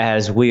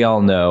 as we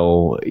all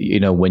know, you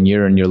know, when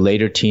you're in your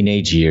later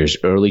teenage years,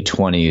 early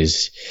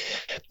 20s,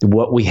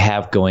 what we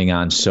have going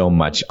on so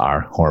much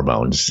are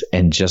hormones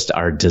and just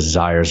our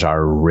desires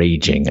are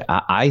raging.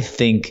 I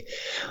think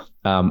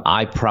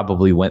I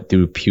probably went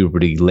through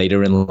puberty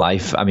later in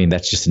life. I mean,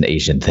 that's just an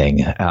Asian thing,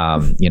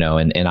 you know,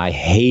 and I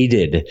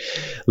hated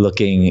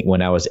looking.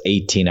 When I was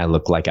 18, I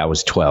looked like I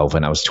was 12.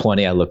 When I was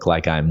 20, I looked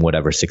like I'm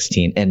whatever,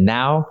 16. And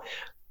now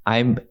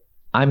I'm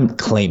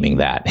claiming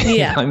that.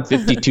 Yeah. I'm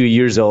 52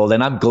 years old,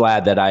 and I'm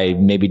glad that I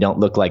maybe don't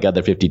look like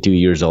other 52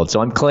 years old.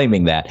 So I'm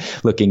claiming that,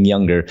 looking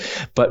younger.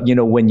 But, you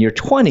know, when you're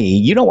 20,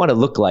 you don't want to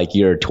look like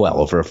you're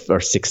 12 or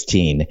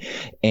 16.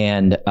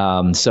 And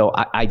so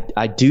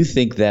I do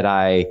think that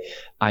I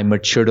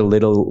matured a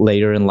little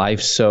later in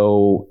life.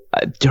 So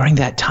during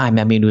that time,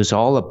 I mean, it was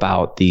all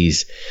about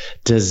these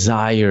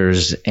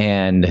desires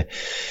and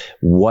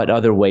what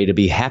other way to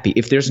be happy.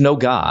 If there's no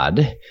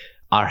God,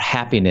 our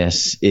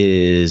happiness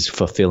is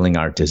fulfilling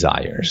our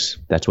desires.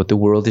 That's what the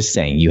world is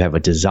saying. You have a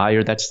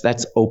desire. That's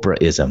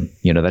Oprahism.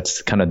 You know,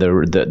 that's kind of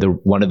the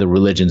one of the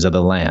religions of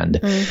the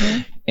land.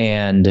 Mm-hmm.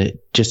 And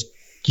just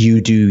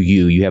you do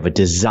you. You have a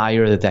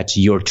desire that's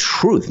your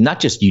truth. Not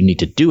just you need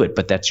to do it,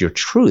 but that's your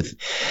truth.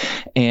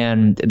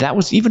 And that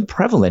was even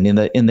prevalent in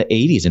the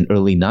 80s and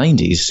early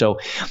 90s. So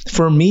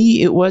for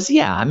me, it was,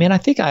 yeah. I mean, I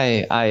think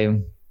I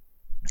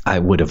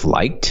would have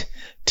liked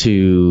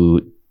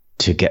to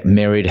get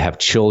married, have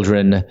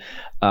children,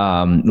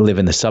 live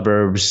in the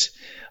suburbs,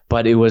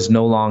 but it was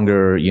no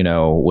longer, you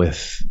know,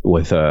 with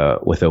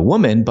a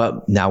woman,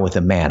 but now with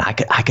a man. I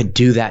could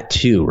do that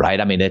too, right?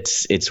 I mean,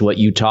 it's what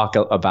you talk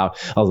about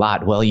a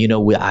lot. Well, you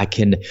know, I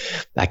could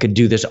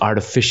do this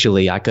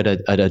artificially. I could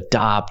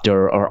adopt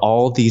or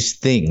all these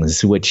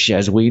things, which,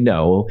 as we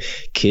know,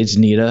 kids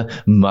need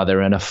a mother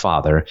and a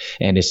father,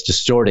 and it's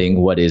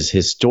distorting what is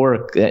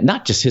historic,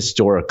 not just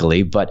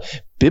historically,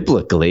 but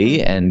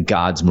biblically and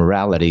God's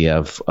morality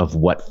of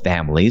what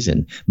families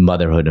and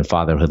motherhood and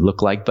fatherhood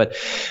look like. But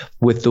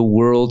with the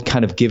world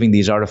kind of giving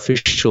these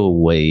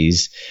artificial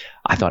ways,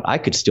 I thought I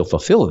could still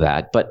fulfill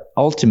that. But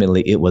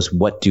ultimately, it was,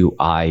 what do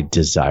I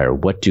desire?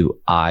 What do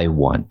I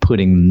want?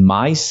 Putting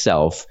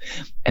myself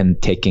and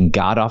taking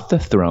God off the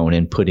throne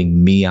and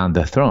putting me on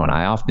the throne.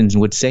 I often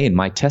would say in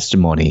my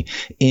testimony,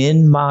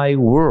 in my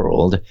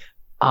world,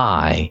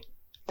 I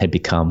had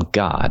become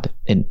God.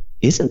 And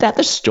isn't that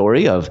the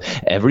story of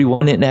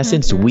everyone in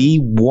essence? Mm-hmm. We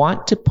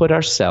want to put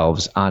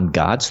ourselves on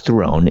God's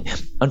throne,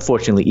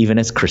 unfortunately, even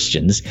as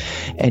Christians.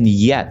 And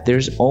yet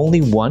there's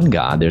only one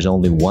God, there's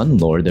only one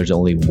Lord, there's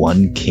only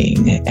one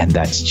King, and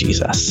that's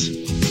Jesus.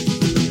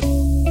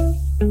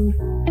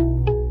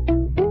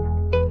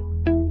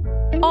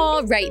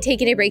 All right,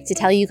 taking a break to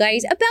tell you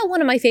guys about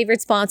one of my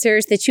favorite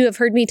sponsors that you have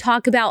heard me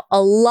talk about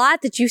a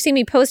lot, that you've seen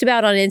me post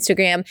about on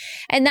Instagram.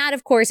 And that,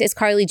 of course, is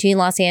Carly Jean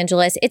Los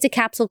Angeles. It's a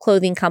capsule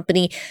clothing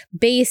company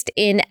based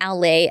in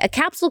LA. A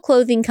capsule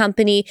clothing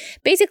company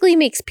basically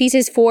makes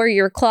pieces for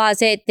your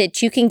closet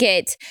that you can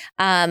get.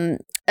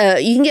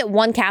 You can get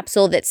one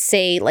capsule that's,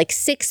 say, like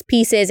 6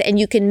 pieces, and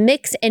you can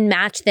mix and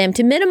match them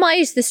to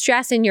minimize the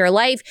stress in your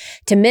life,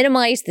 to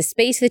minimize the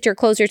space that your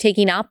clothes are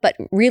taking up, but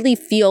really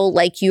feel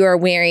like you are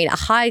wearing a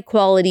high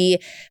quality,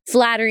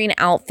 flattering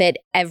outfit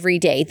every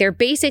day. Their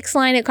basics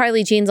line at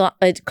Carly Jean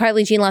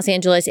Los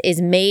Angeles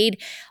is made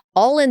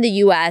all in the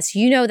US.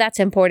 You know that's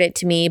important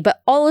to me,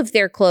 but all of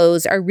their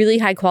clothes are really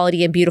high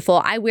quality and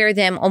beautiful. I wear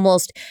them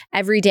almost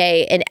every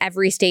day in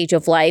every stage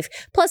of life.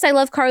 Plus, I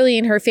love Carly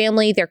and her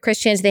family. They're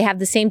Christians. They have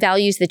the same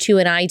values that you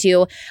and I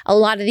do. A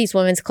lot of these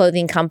women's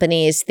clothing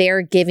companies,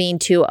 they're giving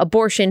to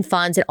abortion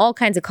funds and all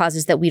kinds of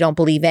causes that we don't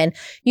believe in.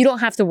 You don't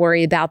have to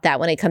worry about that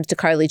when it comes to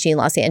Carly Jean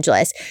Los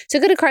Angeles. So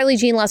go to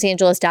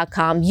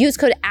carlyjeanlosangeles.com. Use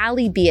code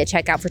AllieB at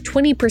checkout for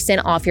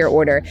 20% off your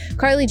order.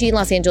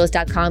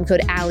 carlyjeanlosangeles.com,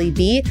 code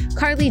AllieB.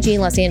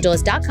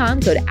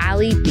 carlyjeanlosangeles.com, code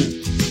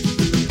AllieB.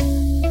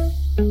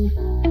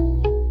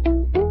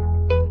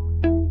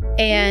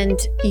 And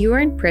you were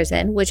in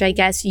prison, which I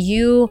guess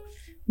you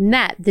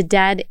met the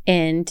dead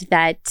end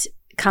that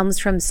comes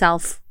from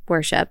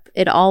self-worship.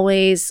 It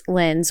always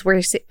leads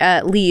where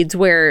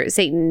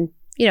Satan,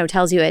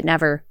 tells you it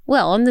never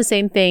will. And the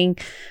same thing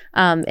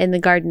in the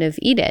Garden of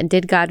Eden.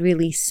 Did God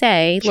really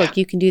say, look,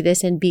 you can do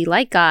this and be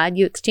like God?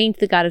 You exchange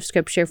the God of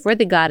Scripture for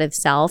the God of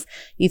self.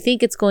 You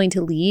think it's going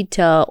to lead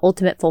to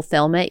ultimate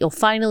fulfillment. You'll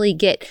finally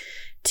get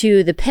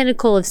to the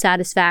pinnacle of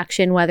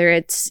satisfaction, whether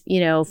it's,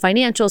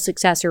 financial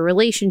success or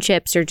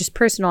relationships or just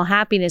personal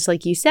happiness,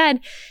 like you said,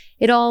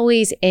 it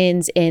always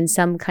ends in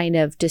some kind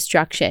of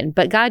destruction.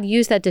 But God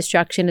used that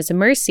destruction as a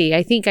mercy.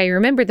 I think I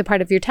remember the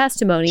part of your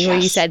testimony where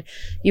you said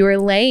you were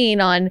laying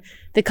on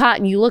the cot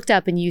and you looked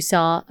up and you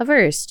saw a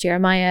verse,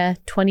 Jeremiah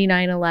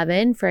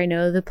 29:11, for I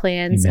know the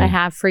plans I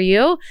have for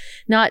you,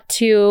 not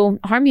to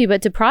harm you,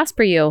 but to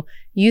prosper you.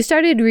 You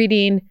started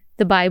reading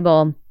the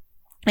Bible.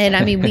 And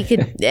I mean, we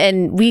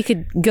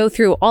could go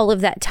through all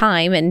of that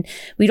time, and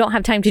we don't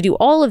have time to do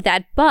all of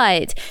that.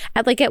 But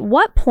at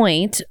what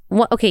point,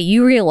 okay,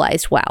 you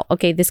realized, wow,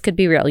 okay, this could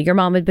be real. Your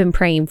mom had been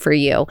praying for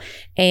you,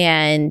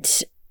 and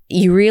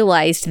you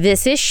realized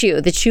this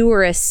issue, that you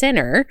were a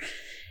sinner,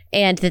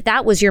 and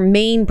that was your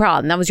main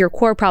problem. That was your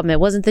core problem. It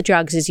wasn't the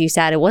drugs, as you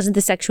said. It wasn't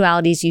the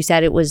sexuality, as you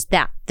said. It was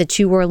that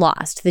you were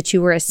lost, that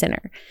you were a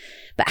sinner.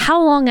 But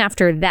how long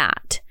after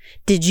that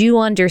did you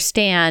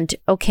understand,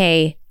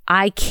 okay,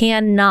 I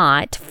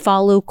cannot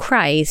follow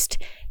Christ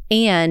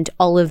and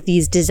all of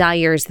these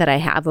desires that I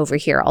have over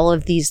here, all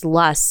of these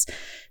lusts,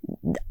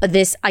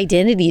 this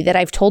identity that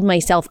I've told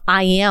myself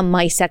I am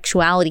my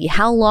sexuality?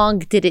 How long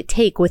did it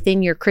take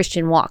within your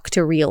Christian walk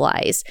to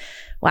realize,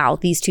 wow,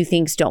 these two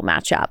things don't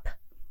match up?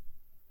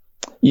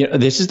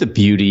 This is the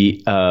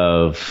beauty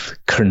of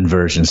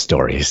conversion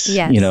stories.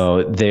 Yes.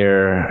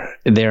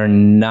 They're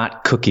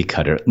not cookie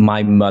cutter.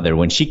 My mother,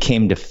 when she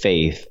came to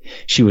faith,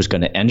 she was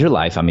going to end her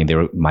life. I mean,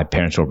 my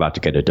parents were about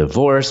to get a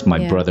divorce.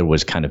 My brother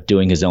was kind of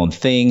doing his own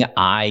thing.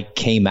 I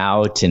came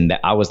out and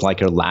I was like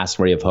her last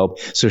ray of hope.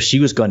 So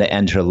she was going to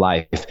end her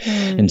life.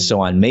 And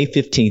so on May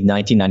 15th,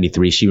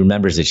 1993, she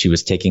remembers that she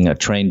was taking a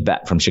train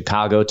back from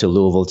Chicago to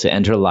Louisville to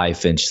end her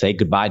life and say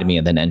goodbye to me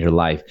and then end her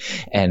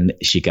life. And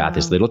she got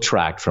this little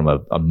tract from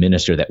a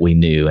minister that we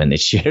knew, and they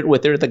shared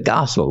with her the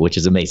gospel, which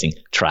is amazing.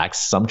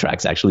 Some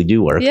tracts actually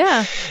do work.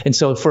 Yeah. And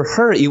so for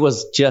her, it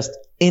was just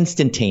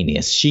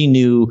instantaneous. She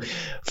knew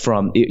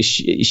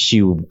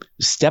she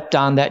stepped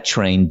on that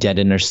train dead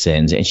in her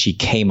sins, and she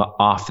came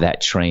off that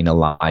train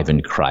alive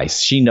in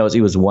Christ. She knows it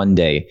was one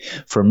day.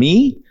 For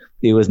me,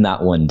 it was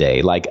not one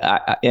day.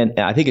 And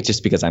I think it's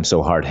just because I'm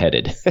so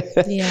hard-headed.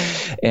 Yeah.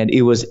 And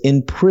it was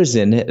in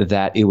prison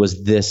that it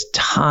was this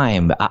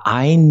time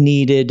I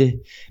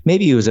needed.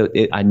 Maybe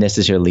I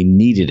necessarily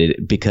needed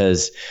it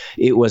because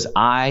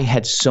I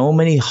had so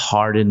many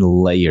hardened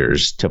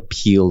layers to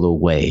peel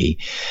away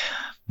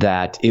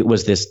that it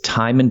was this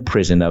time in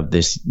prison of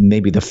this,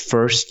 maybe the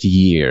first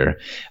year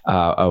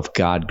of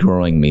God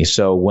growing me.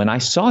 So when I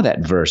saw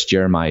that verse,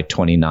 Jeremiah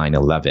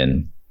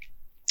 29:11,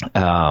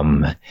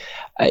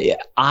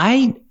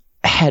 I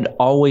had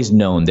always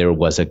known there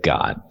was a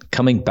God.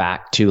 Coming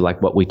back to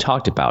what we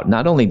talked about,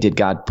 not only did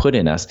God put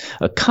in us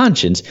a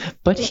conscience,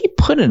 but he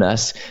put in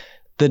us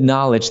the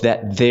knowledge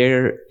that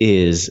there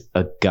is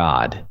a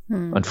God.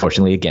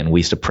 Unfortunately, again,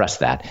 we suppress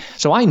that.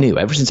 So I knew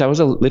ever since I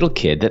was a little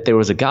kid that there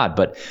was a God,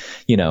 but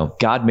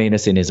God made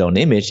us in his own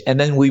image, and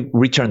then we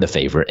returned the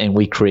favor and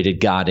we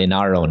created God in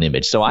our own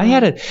image. So I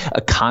had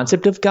a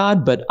concept of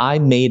God, but I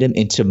made him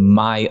into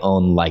my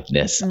own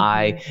likeness.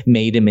 I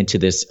made him into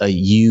this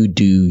you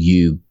do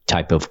you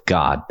type of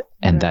God,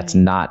 and that's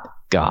not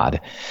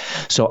God.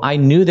 So I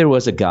knew there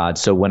was a God.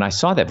 So when I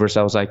saw that verse,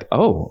 I was like,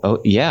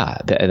 oh yeah,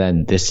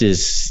 then this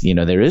is,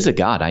 there is a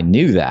God. I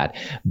knew that,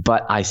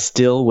 but I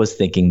still was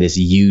thinking this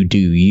you do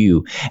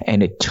you.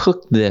 And it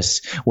took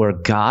this where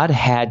God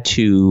had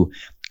to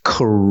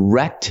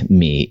correct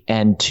me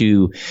and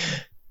to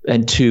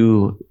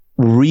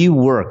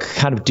rework,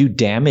 kind of do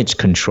damage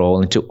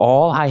control into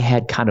all I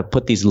had kind of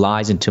put these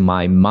lies into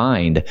my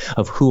mind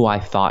of who I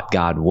thought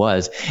God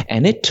was.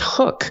 And it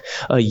took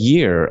a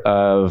year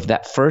of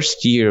that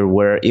first year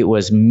where it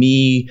was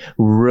me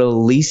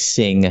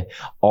releasing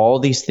all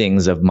these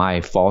things of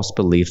my false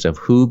beliefs of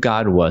who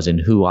God was and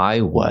who I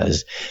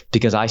was,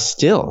 because I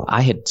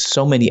had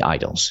so many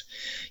idols.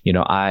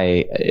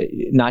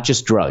 Not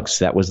just drugs,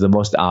 that was the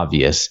most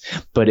obvious,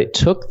 but it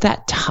took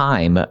that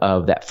time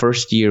of that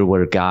first year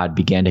where God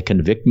began to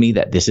convict me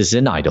that this is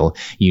an idol.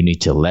 You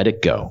need to let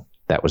it go.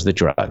 That was the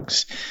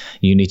drugs.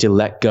 You need to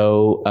let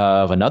go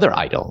of another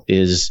idol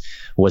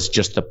was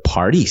just the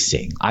party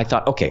scene. I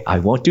thought, okay, I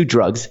won't do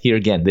drugs. Here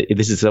again,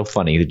 this is so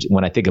funny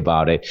when I think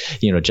about it,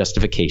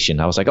 justification.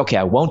 I was like, okay,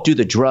 I won't do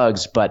the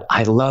drugs, but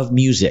I love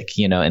music,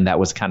 and that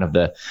was kind of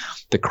the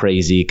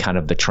crazy kind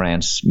of the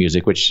trance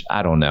music, which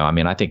I don't know. I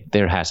mean, I think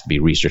there has to be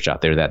research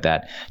out there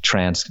that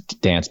trance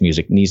dance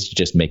music needs to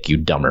just make you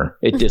dumber.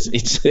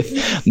 It's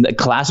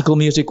classical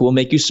music will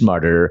make you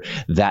smarter.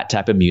 That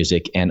type of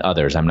music and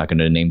others, I'm not going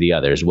to name the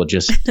others, will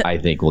just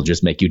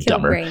make you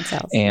dumber. Brain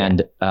cells.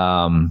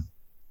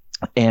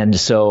 And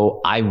so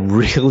I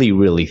really,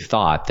 really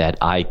thought that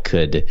I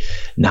could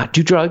not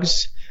do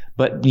drugs,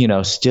 but,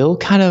 still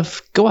kind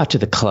of go out to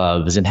the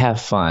clubs and have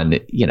fun.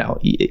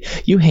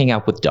 You hang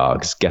out with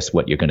dogs. Guess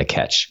what? You're going to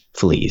catch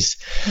fleas.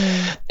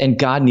 And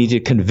God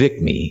needed to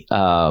convict me.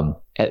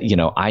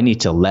 I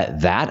need to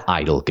let that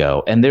idol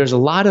go. And there's a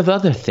lot of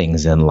other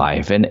things in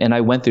life. And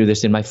I went through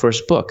this in my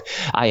first book.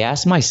 I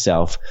asked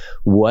myself,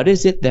 what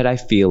is it that I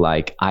feel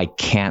like I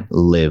can't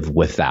live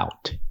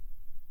without?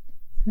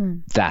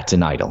 That's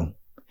an idol.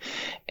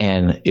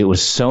 And it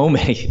was so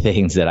many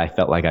things that I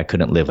felt like I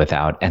couldn't live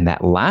without. And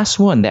that last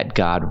one that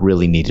God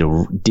really needed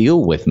to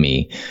deal with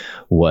me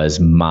was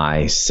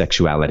my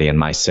sexuality and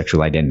my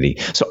sexual identity.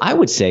 So I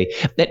would say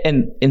that,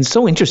 and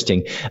so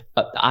interesting,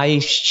 I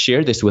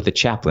shared this with a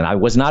chaplain. I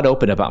was not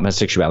open about my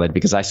sexuality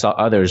because I saw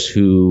others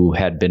who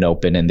had been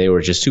open and they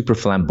were just super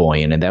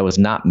flamboyant. And that was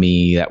not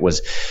me. That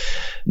was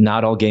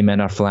not all gay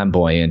men are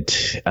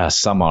flamboyant.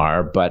 Some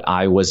are, but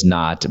I was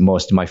not.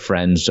 Most of my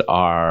friends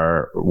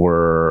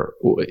were.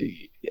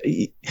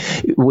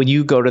 When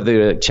you go to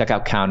the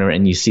checkout counter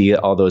and you see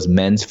all those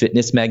men's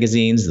fitness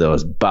magazines,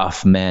 those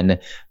buff men,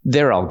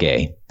 they're all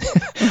gay.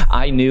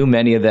 I knew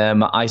many of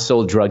them. I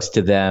sold drugs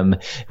to them,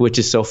 which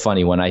is so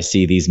funny when I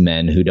see these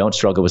men who don't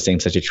struggle with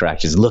same-sex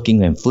attractions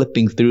looking and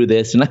flipping through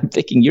this. And I'm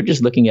thinking, you're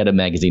just looking at a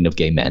magazine of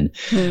gay men.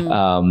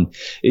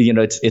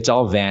 It's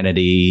all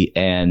vanity.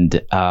 And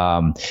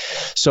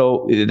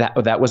so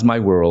that was my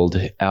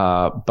world.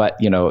 But,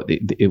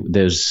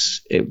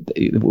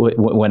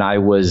 when I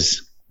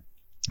was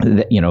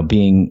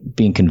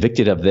being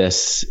convicted of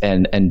this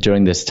and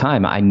during this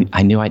time, I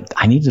knew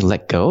I needed to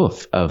let go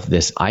of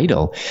this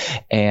idol,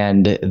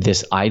 and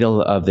this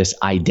idol of this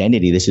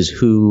identity. This is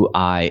who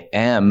I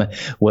am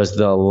was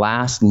the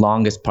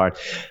longest part.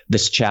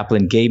 This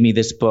chaplain gave me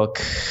this book.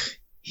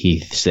 He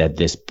said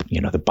this,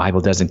 the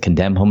Bible doesn't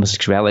condemn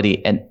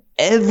homosexuality, and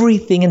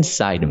everything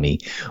inside of me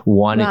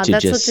wanted to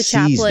just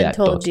seize that book. That's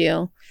what the chaplain told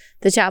you.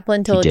 The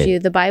chaplain told you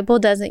the Bible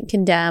doesn't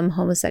condemn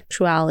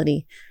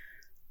homosexuality.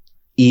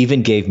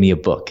 Even gave me a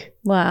book.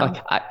 Wow.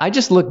 Like I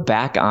just look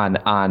back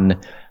on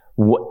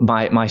what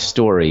my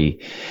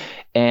story,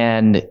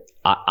 and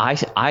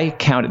I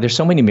count it. There's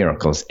so many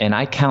miracles, and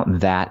I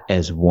count that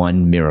as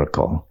one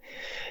miracle.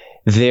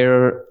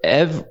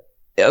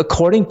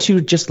 According to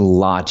just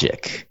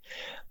logic,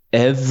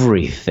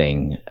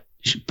 everything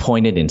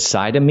pointed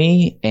inside of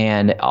me,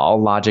 and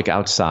all logic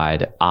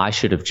outside, I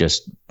should have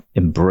just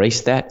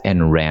embraced that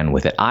and ran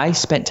with it. I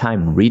spent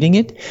time reading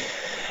it.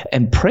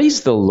 And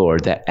praise the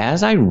Lord that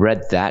as I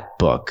read that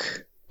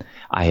book,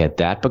 I had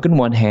that book in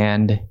one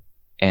hand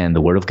and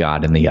the Word of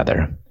God in the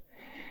other.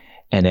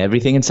 And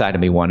everything inside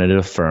of me wanted to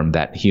affirm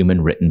that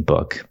human written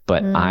book.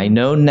 But I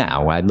know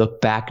now, I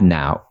look back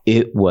now,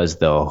 it was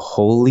the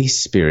Holy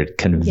Spirit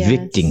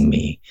convicting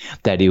me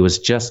that it was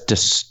just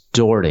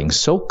distorting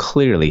so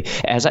clearly.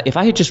 If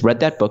I had just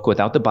read that book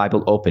without the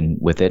Bible open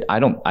with it,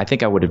 I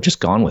think I would have just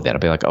gone with it. I'd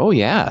be like, oh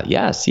yeah,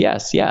 yes.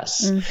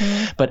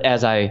 But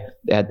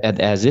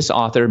as this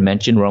author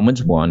mentioned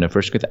Romans 1,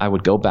 I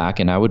would go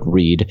back and I would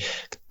read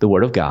the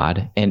Word of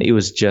God, and it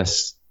was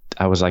just,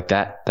 I was like,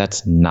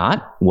 that's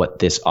not what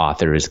this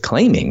author is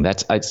claiming.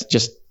 It's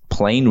just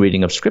plain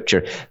reading of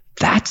Scripture.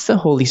 That's the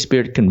Holy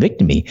Spirit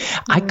convicting me.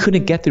 I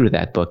couldn't get through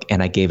that book,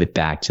 and I gave it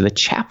back to the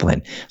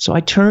chaplain. So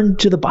I turned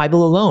to the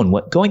Bible alone,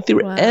 going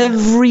through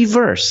every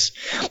verse.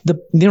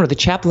 The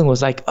chaplain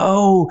was like,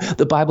 oh,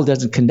 the Bible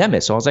doesn't condemn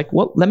it. So I was like,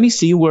 well, let me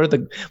see where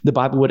the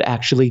Bible would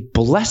actually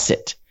bless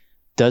it.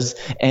 Does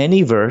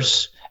any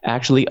verse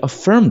actually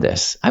affirm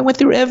this? I went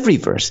through every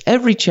verse,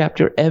 every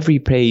chapter, every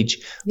page,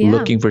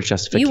 looking for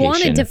justification. You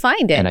wanted to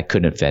find it. And I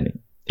couldn't find it.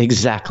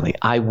 Exactly.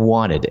 I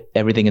wanted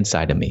everything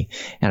inside of me,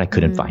 and I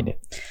couldn't find it.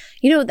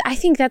 I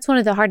think that's one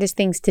of the hardest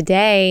things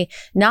today,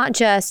 not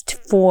just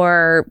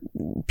for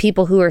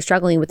people who are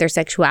struggling with their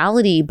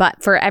sexuality,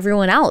 but for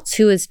everyone else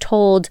who is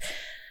told,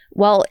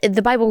 well,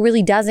 the Bible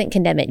really doesn't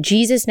condemn it.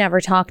 Jesus never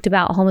talked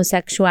about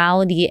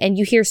homosexuality, and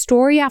you hear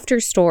story after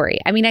story.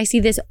 I mean, I see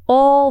this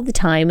all the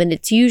time, and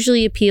it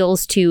usually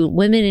appeals to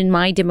women in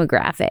my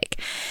demographic.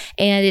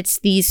 And it's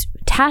these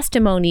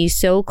testimonies,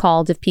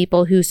 so-called, of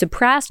people who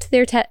suppressed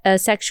their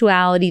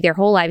sexuality their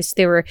whole lives.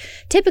 They were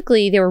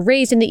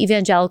raised in the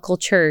evangelical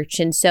church,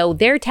 and so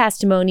their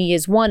testimony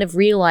is one of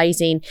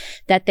realizing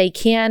that they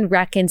can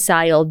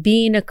reconcile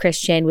being a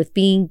Christian with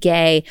being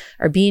gay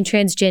or being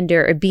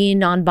transgender or being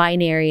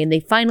non-binary. And they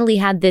finally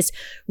had this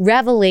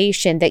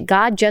revelation that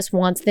God just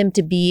wants them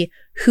to be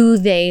who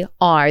they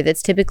are.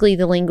 That's typically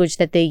the language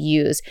that they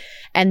use.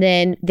 And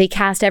then they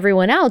cast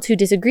everyone else who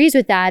disagrees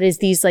with that as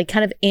these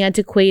kind of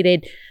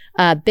antiquated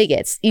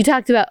bigots. You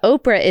talked about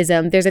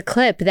Oprah-ism. There's a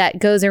clip that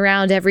goes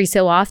around every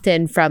so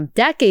often from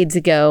decades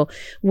ago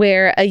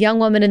where a young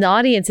woman in the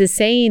audience is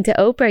saying to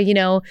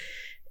Oprah,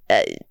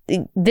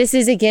 this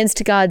is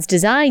against God's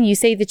design. You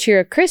say that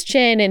you're a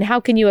Christian, and how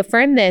can you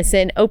affirm this?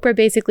 And Oprah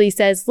basically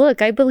says, look,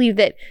 I believe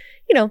that,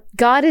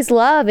 God is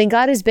love, and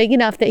God is big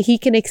enough that he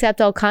can accept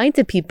all kinds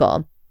of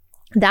people.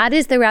 That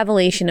is the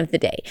revelation of the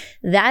day.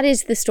 That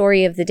is the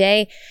story of the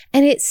day.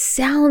 And it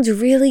sounds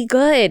really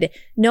good.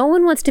 No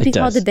one wants to be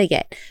called a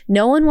bigot.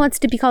 No one wants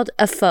to be called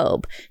a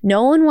phobe.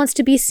 No one wants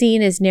to be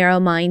seen as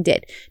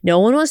narrow-minded. No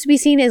one wants to be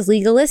seen as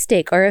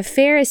legalistic or a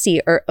Pharisee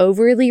or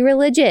overly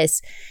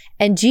religious.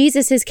 And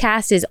Jesus'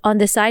 cast is on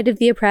the side of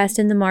the oppressed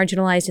and the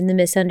marginalized and the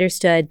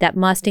misunderstood. That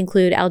must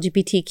include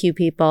LGBTQ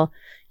people.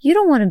 You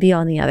don't want to be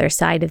on the other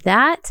side of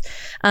that.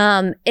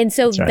 And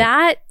so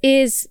that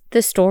is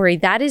the story.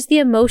 That is the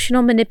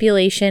emotional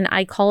manipulation.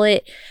 I call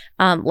it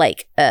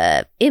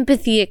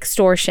empathy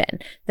extortion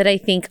that I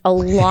think a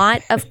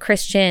lot of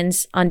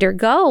Christians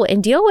undergo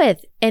and deal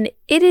with. And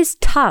it is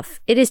tough.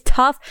 It is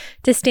tough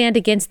to stand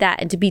against that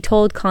and to be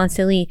told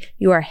constantly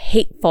you are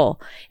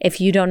hateful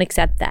if you don't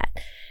accept that.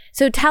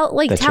 So tell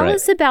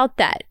us about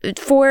that.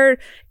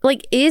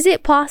 Is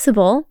it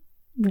possible?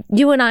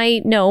 You and I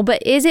know,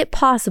 but is it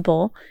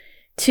possible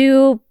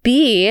to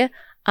be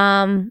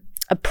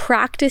a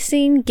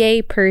practicing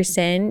gay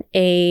person,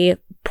 a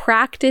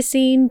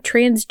practicing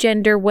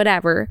transgender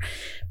whatever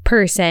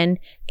person,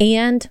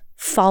 and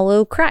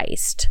follow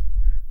Christ?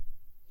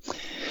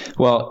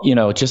 Well,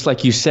 just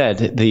like you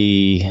said,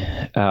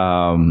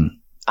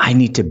 I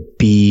need to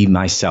be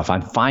myself.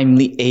 I'm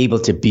finally able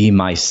to be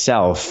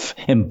myself,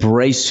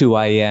 embrace who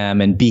I am,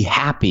 and be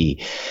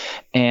happy.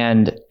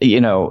 And,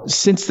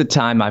 since the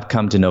time I've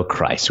come to know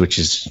Christ, which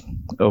is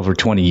over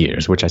 20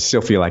 years, which I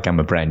still feel like I'm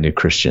a brand new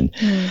Christian,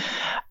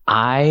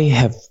 I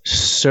have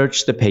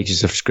searched the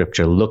pages of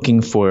Scripture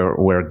looking for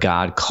where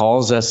God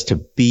calls us to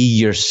be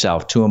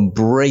yourself, to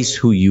embrace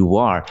who you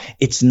are.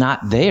 It's not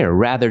there.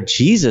 Rather,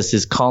 Jesus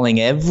is calling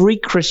every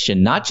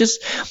Christian, not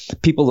just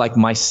people like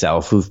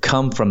myself who've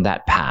come from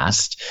that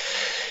past.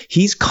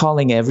 He's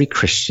calling every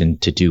Christian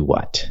to do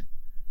what?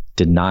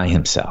 Deny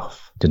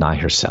himself, deny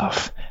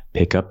herself,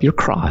 pick up your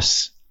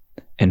cross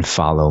and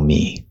follow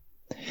me.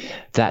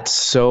 That's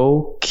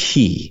so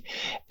key.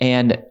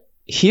 And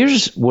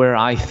here's where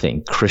I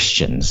think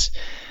Christians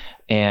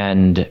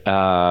and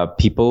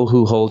people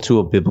who hold to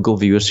a biblical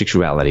view of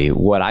sexuality,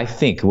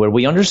 where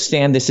we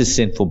understand this is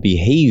sinful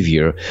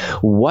behavior,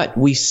 what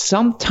we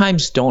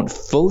sometimes don't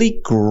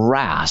fully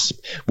grasp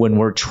when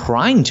we're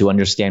trying to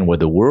understand where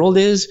the world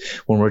is,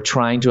 when we're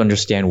trying to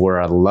understand where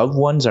our loved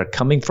ones are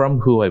coming from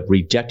who have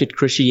rejected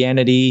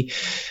Christianity,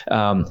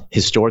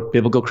 historic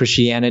biblical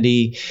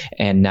Christianity,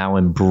 and now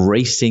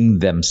embracing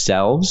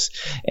themselves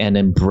and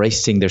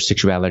embracing their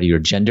sexuality or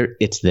gender,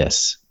 it's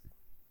this.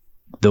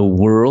 The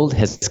world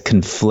has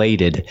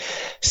conflated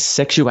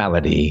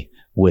sexuality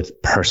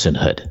with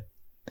personhood.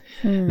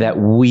 That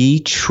we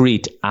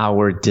treat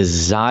our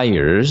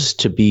desires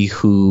to be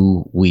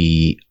who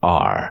we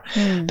are.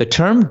 The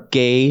term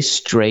gay,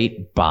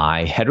 straight,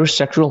 bi,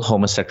 heterosexual,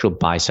 homosexual,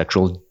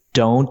 bisexual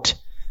don't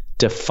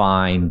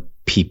define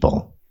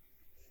people.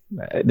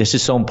 This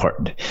is so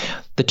important.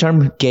 The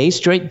term gay,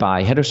 straight,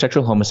 bi,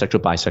 heterosexual,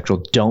 homosexual,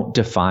 bisexual don't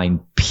define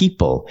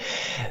people.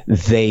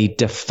 They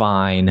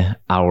define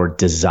our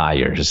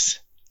desires.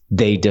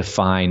 They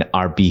define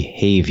our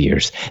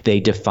behaviors.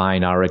 They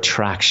define our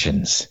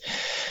attractions.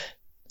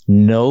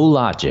 No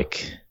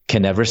logic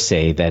can ever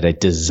say that a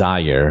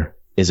desire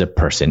is a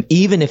person,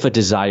 even if a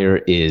desire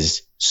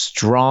is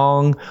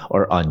strong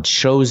or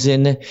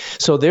unchosen.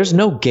 So there's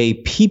no gay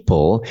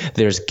people,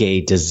 there's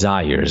gay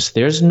desires.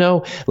 There's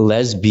no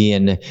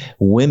lesbian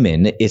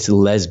women, it's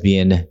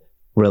lesbian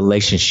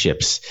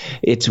relationships.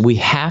 A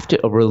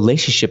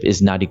relationship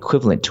is not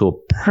equivalent to a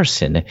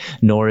person,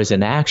 nor is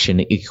an action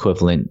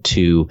equivalent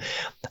to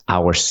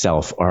our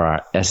self or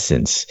our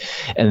essence.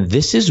 And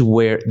this is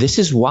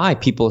why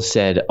people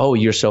said, oh,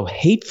 you're so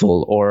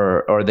hateful,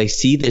 or they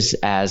see this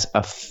as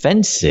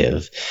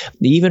offensive.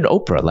 Even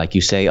Oprah, like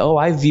you say, oh,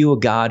 I view a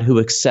God who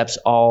accepts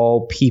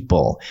all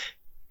people.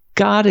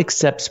 God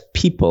accepts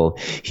people.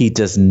 He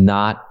does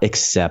not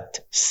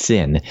accept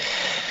sin.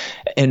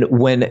 And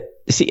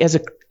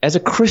as a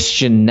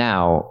Christian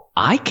now,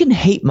 I can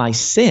hate my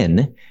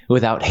sin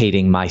without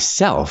hating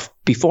myself.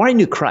 Before I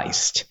knew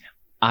Christ,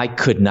 I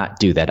could not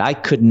do that. I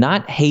could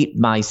not hate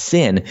my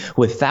sin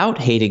without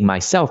hating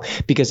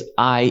myself because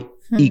I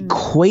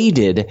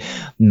equated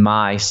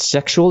my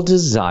sexual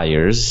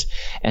desires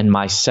and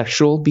my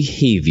sexual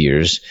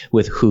behaviors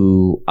with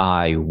who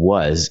I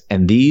was.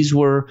 And these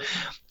were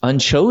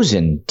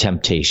unchosen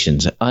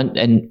temptations and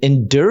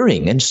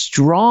enduring and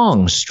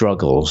strong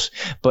struggles.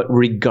 But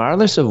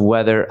regardless of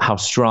how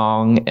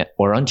strong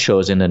or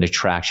unchosen an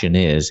attraction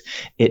is,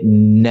 it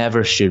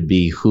never should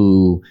be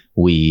who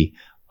we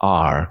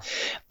are.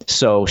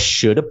 So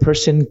can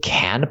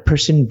a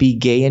person be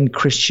gay and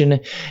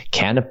Christian?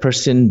 Can a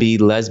person be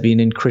lesbian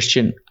and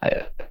Christian?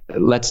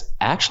 Let's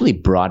actually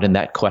broaden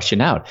that question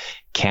out.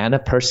 Can a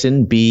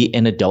person be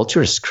an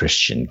adulterous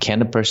Christian?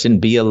 Can a person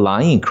be a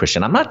lying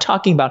Christian? I'm not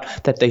talking about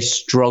that they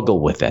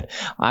struggle with it.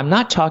 I'm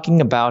not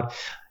talking about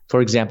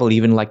For example,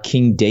 even like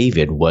King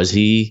David, was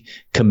he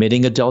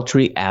committing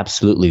adultery?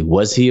 Absolutely.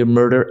 Was he a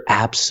murderer?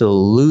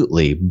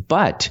 Absolutely.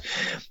 But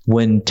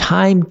when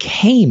time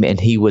came and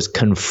he was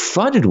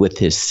confronted with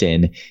his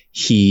sin,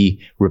 he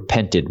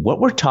repented. What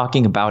we're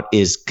talking about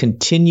is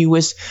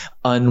continuous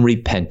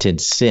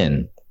unrepentant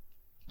sin.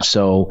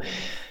 So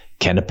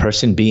can a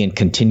person be in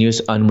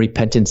continuous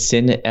unrepentant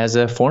sin as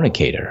a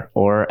fornicator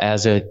or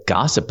as a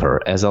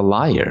gossiper, as a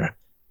liar?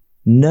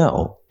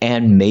 No.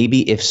 And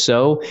maybe if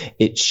so,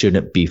 it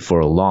shouldn't be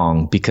for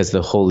long, because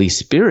the Holy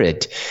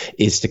Spirit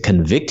is to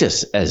convict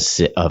us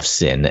of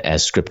sin,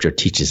 as Scripture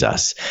teaches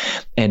us.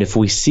 And if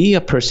we see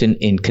a person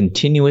in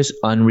continuous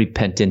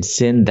unrepentant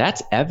sin,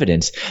 that's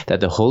evidence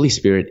that the Holy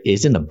Spirit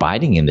isn't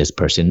abiding in this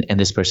person, and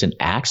this person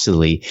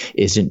actually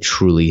isn't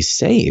truly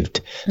saved.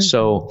 Mm-hmm.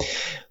 So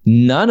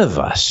none of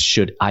us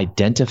should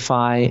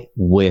identify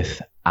with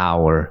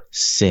our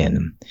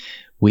sin.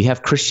 We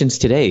have Christians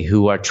today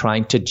who are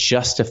trying to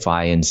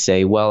justify and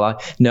say, well,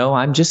 no,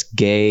 I'm just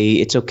gay.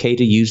 It's okay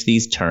to use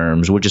these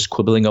terms. We're just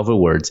quibbling over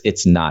words.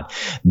 It's not.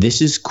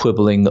 This is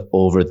quibbling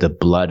over the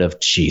blood of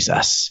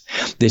Jesus.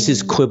 This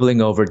is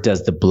quibbling over,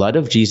 does the blood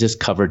of Jesus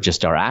cover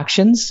just our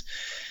actions,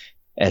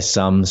 as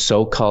some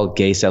so-called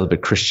gay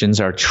celibate Christians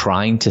are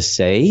trying to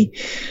say,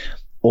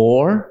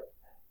 or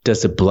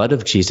does the blood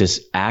of Jesus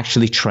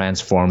actually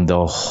transform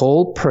the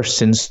whole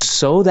person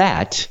so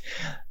that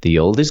the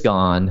old is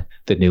gone,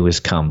 the new has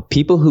come?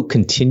 People who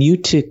continue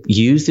to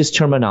use this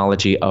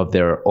terminology of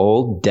their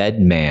old dead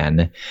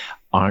man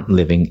aren't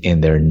living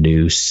in their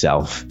new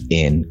self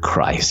in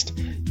Christ.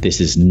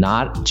 This is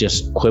not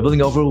just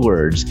quibbling over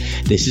words.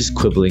 This is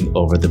quibbling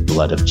over the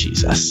blood of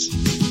Jesus.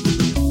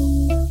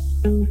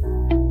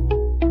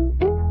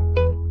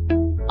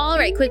 All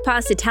right, quick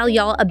pause to tell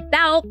y'all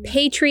about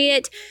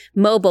Patriot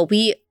Mobile.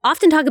 We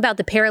often talk about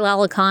the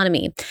parallel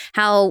economy,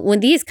 how when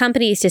these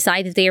companies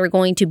decide that they are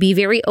going to be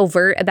very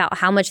overt about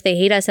how much they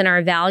hate us and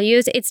our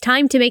values, it's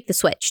time to make the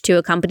switch to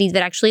a company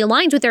that actually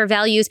aligns with our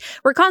values.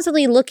 We're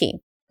constantly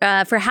looking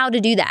for how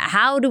to do that.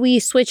 How do we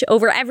switch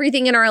over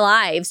everything in our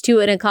lives to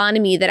an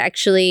economy that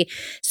actually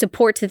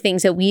supports the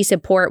things that we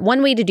support?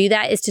 One way to do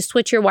that is to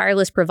switch your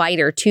wireless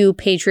provider to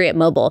Patriot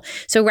Mobile.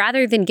 So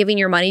rather than giving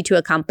your money to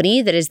a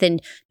company that is then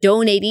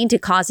donating to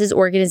causes,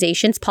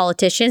 organizations,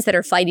 politicians that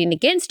are fighting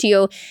against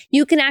you,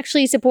 you can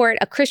actually support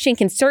a Christian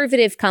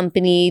conservative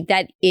company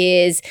that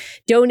is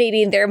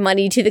donating their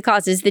money to the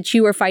causes that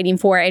you are fighting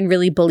for and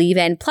really believe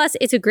in. Plus,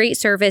 it's a great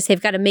service.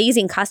 They've got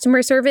amazing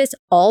customer service,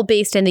 all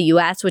based in the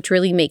US, which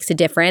really makes a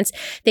difference.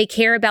 They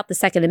care about the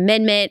Second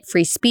Amendment,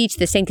 free speech,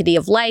 the sanctity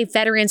of life,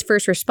 veterans,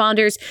 first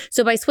responders.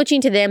 So by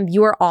switching to them,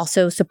 you are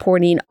also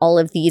supporting all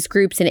of these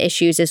groups and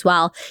issues as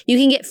well. You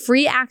can get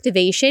free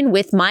activation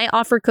with my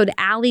offer code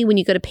Allie when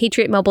you go to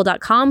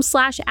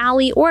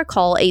patriotmobile.com/Allie or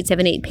call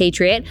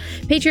 878-PATRIOT.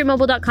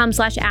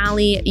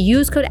 patriotmobile.com/Allie.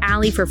 Use code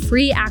Allie for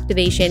free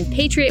activation.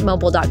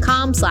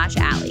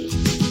 patriotmobile.com/Allie.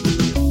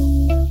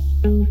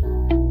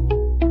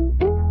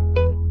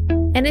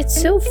 And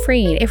it's so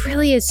freeing. It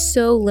really is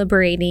so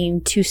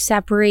liberating to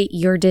separate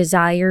your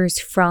desires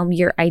from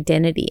your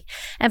identity.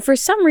 And for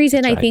some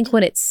reason, I think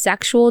when it's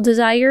sexual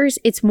desires,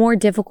 it's more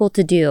difficult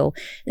to do.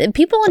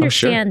 People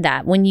understand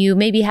that when you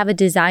maybe have a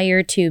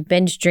desire to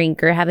binge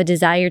drink or have a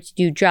desire to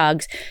do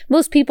drugs,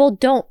 most people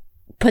don't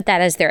put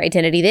that as their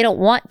identity. They don't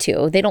want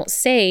to. They don't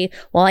say,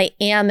 well, I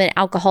am an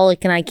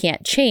alcoholic and I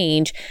can't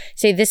change.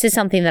 Say, this is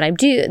something that I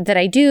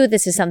do.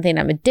 This is something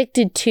I'm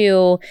addicted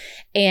to.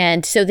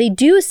 And so they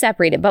do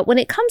separate it. But when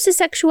it comes to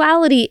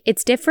sexuality,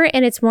 it's different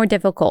and it's more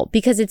difficult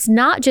because it's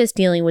not just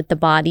dealing with the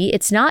body.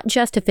 It's not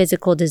just a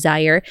physical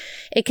desire.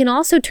 It can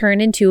also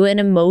turn into an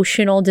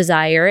emotional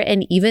desire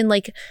and even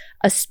like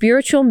a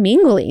spiritual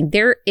mingling.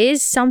 There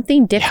is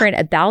something different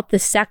about the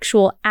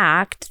sexual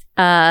act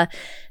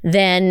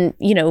than,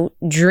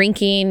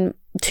 drinking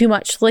too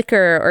much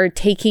liquor or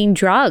taking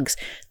drugs.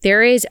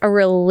 There is a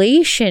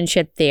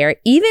relationship there.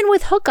 Even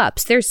with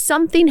hookups, there's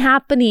something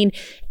happening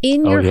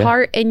in your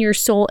heart and your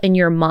soul and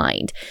your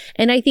mind.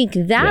 And I think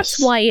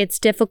that's why it's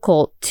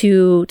difficult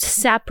to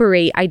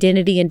separate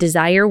identity and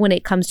desire when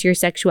it comes to your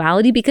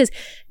sexuality, because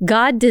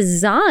God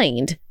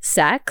designed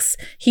sex.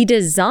 He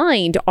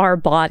designed our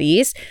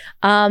bodies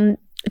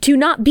to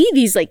not be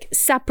these like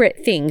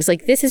separate things.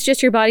 Like, this is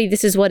just your body.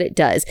 This is what it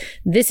does.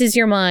 This is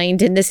your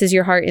mind and this is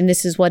your heart and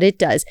this is what it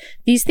does.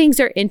 These things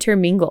are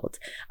intermingled.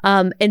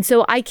 And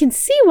so I can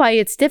see why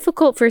it's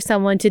difficult for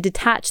someone to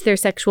detach their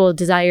sexual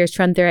desires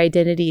from their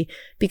identity,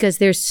 because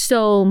there's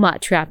so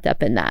much wrapped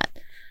up in that.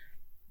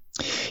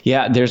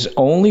 Yeah, there's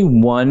only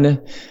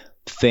one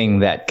thing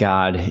that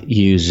God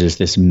uses,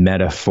 this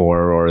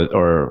metaphor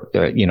or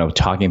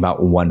talking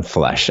about one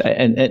flesh.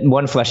 And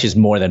one flesh is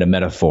more than a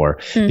metaphor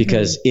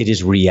because it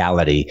is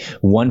reality.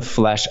 One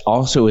flesh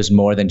also is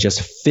more than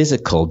just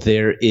physical.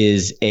 There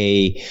is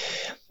a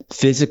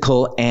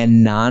physical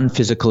and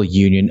non-physical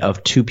union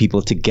of two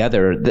people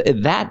together.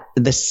 That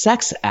the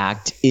sex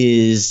act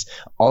is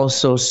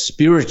also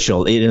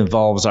spiritual. It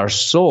involves our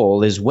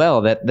soul as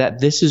well. That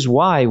this is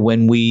why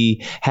when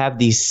we have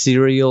these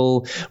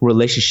serial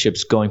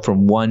relationships going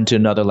from one to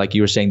another, like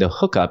you were saying, the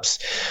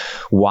hookups,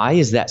 why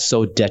is that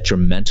so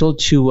detrimental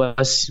to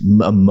us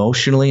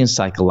emotionally and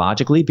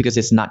psychologically? Because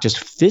it's not just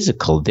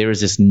physical. There is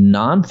this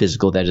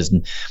non-physical that is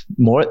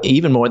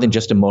even more than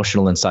just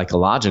emotional and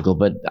psychological,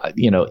 but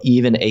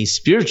even a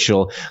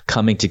spiritual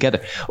coming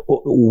together.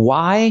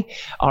 Why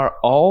are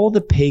all the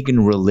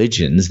pagan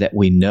religions that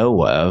we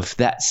know of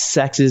that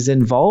sex is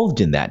involved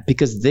in that?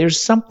 Because there's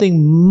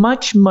something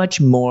much,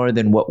 much more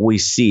than what we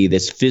see,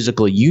 this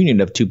physical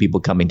union of two people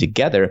coming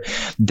together,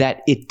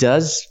 that it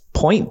does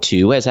point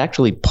to, as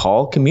actually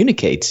Paul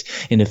communicates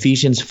in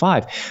Ephesians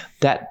 5,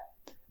 that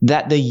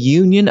the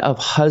union of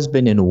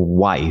husband and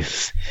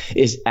wife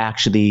is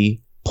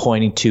actually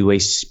pointing to a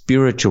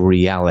spiritual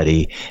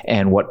reality,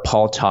 and what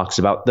Paul talks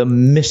about, the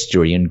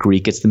mystery. In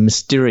Greek, it's the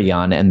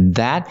mysterion, and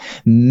that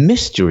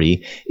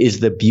mystery is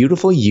the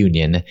beautiful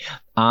union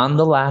on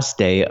the last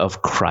day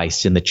of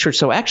Christ in the church.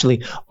 So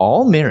actually,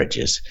 all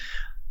marriages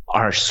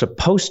are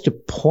supposed to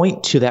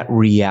point to that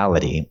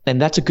reality,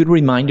 and that's a good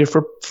reminder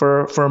for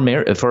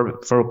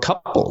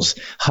couples,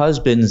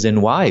 husbands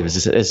and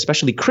wives,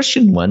 especially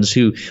Christian ones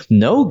who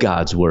know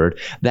God's word,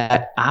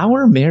 that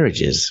our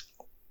marriages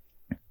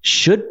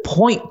should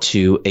point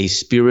to a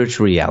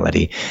spiritual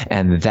reality,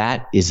 and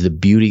that is the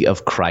beauty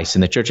of Christ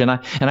in the church. And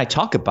I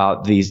talk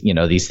about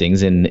these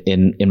things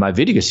in my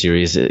video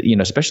series,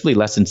 especially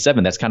lesson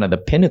 7. That's kind of the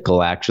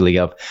pinnacle actually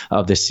of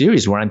the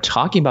series, where I'm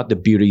talking about the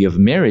beauty of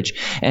marriage,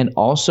 and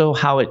also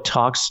how it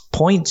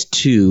points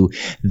to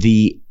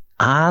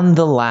on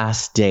the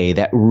last day,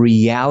 that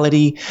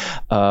reality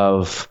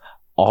of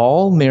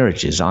all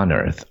marriages on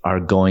earth are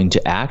going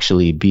to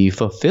actually be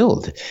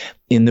fulfilled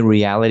in the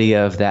reality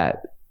of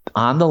that.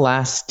 On the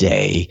last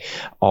day,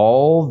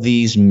 all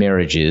these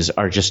marriages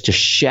are just a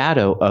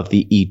shadow of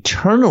the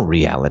eternal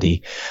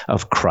reality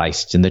of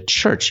Christ in the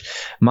church.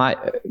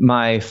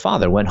 My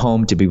father went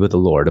home to be with the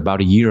Lord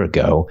about a year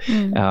ago.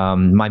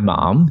 My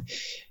mom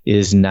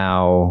is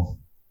now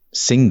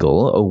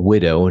single, a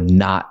widow,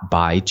 not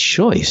by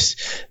choice.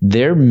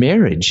 Their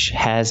marriage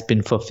has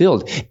been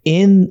fulfilled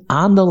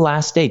on the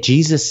last day.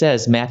 Jesus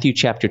says, Matthew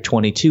chapter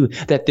 22,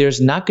 that there's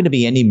not going to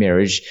be any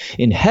marriage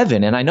in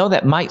heaven. And I know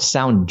that might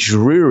sound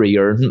dreary,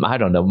 or I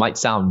don't know, might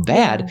sound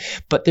bad,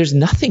 but there's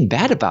nothing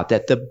bad about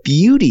that. The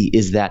beauty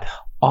is that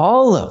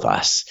all of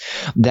us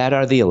that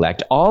are the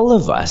elect, all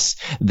of us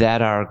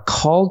that are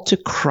called to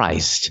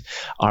Christ,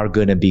 are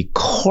going to be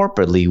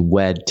corporately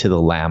wed to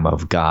the Lamb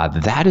of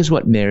God. That is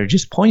what marriage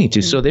is pointing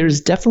to. So there is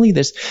definitely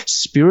this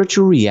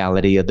spiritual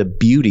reality of the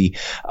beauty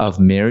of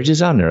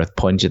marriages on earth,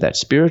 pointing to that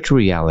spiritual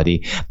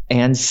reality.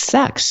 And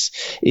sex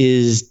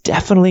is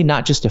definitely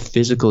not just a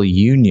physical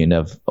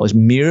union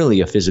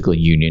merely a physical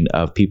union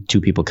of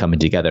two people coming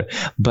together,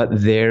 but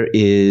there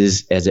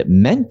is, as it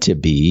meant to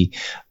be,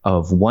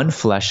 of one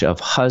flesh, of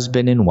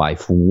husband and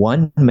wife,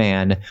 one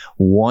man,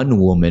 one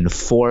woman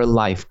for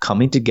life,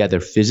 coming together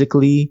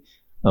physically,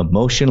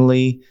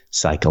 emotionally,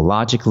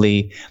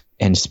 psychologically,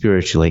 and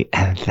spiritually.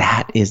 And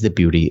that is the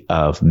beauty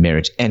of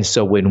marriage. And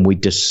so when we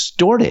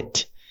distort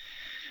it,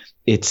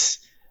 it's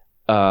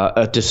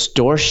a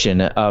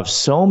distortion of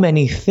so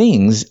many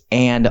things.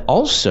 And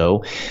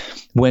also,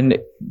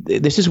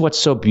 this is what's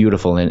so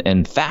beautiful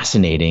and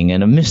fascinating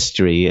and a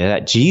mystery,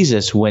 that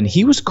Jesus, when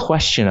he was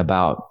questioned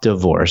about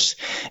divorce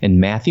in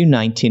Matthew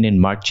 19 and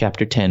Mark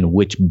chapter 10,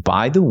 which,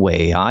 by the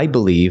way, I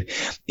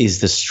believe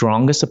is the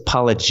strongest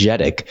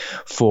apologetic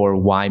for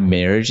why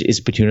marriage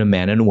is between a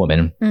man and a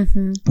woman.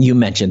 Mm-hmm. You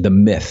mentioned the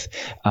myth.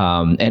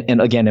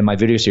 And again, in my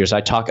video series,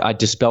 I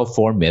dispel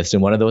 4 myths,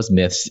 and one of those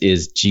myths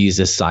is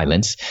Jesus'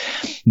 silence.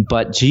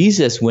 But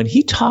Jesus, when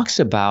he talks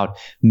about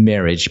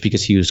marriage,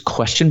 because he was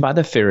questioned by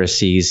the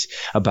Pharisees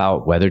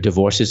about whether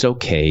divorce is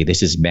okay.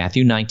 This is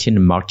Matthew 19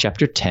 and Mark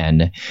chapter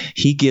 10.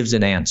 He gives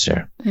an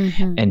answer.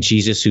 Mm-hmm. And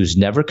Jesus, who's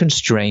never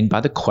constrained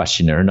by the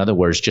questioner, in other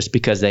words, just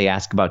because they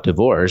ask about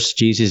divorce,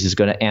 Jesus is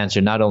going to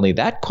answer not only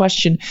that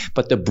question,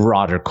 but the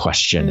broader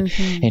question.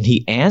 Mm-hmm. And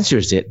he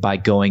answers it by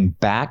going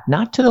back,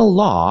 not to the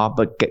law,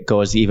 but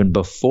goes even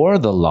before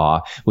the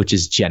law, which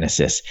is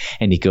Genesis.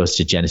 And he goes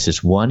to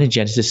Genesis 1 and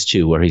Genesis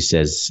 2, where he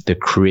says, the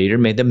Creator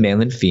made them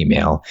male and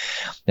female.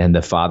 And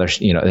the Father,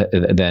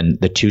 then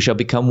the two shall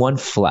become one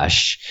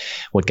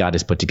flesh. What God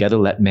has put together,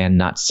 let man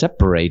not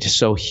separate.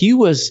 So he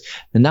was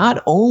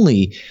not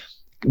only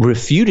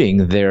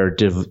refuting their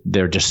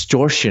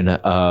distortion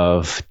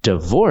of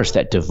divorce,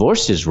 that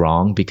divorce is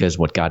wrong because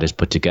what God has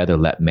put together,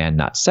 let man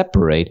not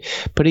separate.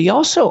 But he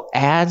also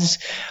adds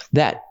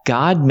that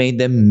God made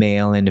them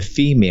male and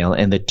female,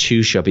 and the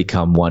two shall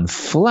become one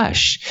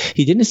flesh.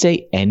 He didn't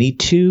say any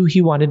two.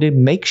 He wanted to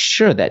make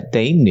sure that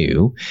they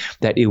knew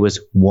that it was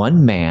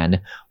one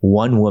man,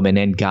 one woman,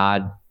 and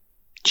God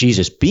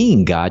Jesus,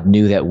 being God,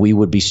 knew that we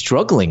would be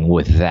struggling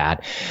with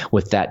that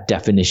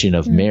definition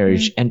of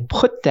marriage, and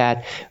put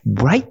that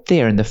right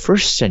there in the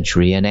first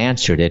century and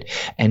answered it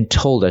and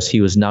told us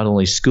he was not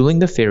only schooling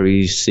the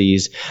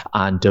Pharisees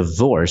on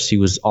divorce, he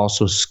was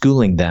also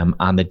schooling them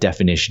on the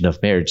definition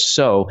of marriage.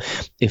 So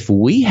if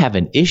we have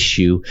an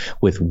issue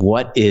with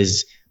what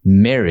is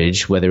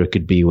marriage, whether it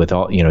could be with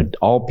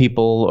all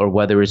people, or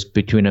whether it's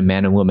between a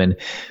man and woman,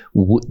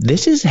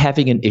 this is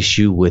having an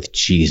issue with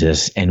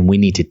Jesus, and we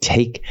need to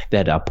take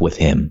that up with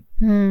him.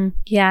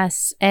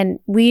 Yes. And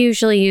we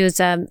usually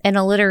use an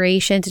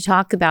alliteration to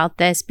talk about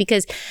this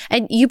because,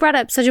 and you brought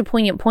up such a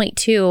poignant point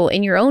too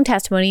in your own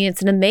testimony.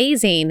 It's an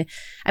amazing,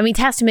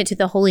 testament to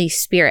the Holy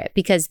Spirit,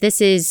 because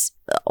this is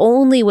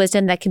only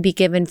wisdom that can be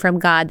given from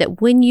God,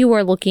 that when you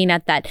are looking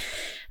at that,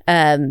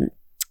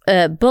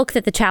 a book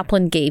that the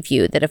chaplain gave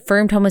you that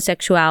affirmed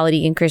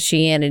homosexuality in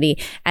Christianity,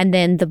 and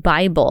then the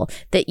Bible,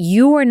 that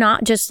you are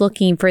not just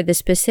looking for the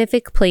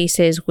specific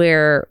places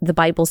where the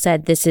Bible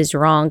said this is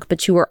wrong,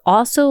 but you are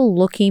also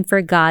looking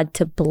for God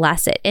to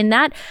bless it. And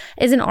that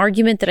is an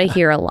argument that I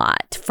hear a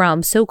lot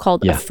from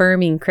so-called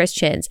affirming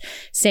Christians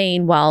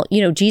saying, well,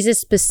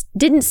 Jesus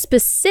didn't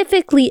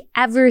specifically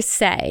ever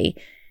say,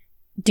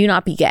 do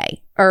not be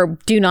gay or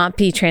do not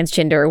be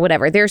transgender or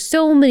whatever. There's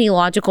so many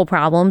logical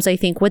problems, I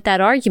think, with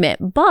that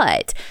argument.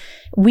 But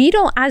we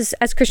don't, as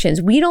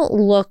Christians, we don't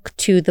look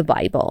to the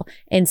Bible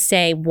and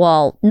say,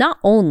 well, not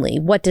only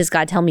what does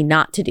God tell me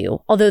not to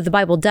do, although the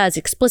Bible does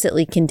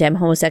explicitly condemn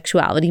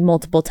homosexuality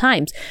multiple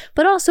times,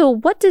 but also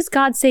what does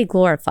God say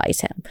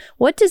glorifies him?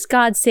 What does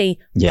God say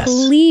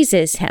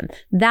pleases him?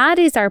 That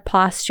is our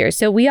posture.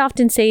 So we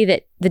often say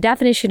that the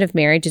definition of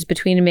marriage is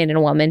between a man and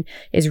a woman,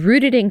 is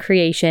rooted in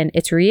creation.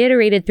 It's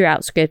reiterated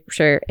throughout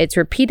Scripture. It's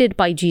repeated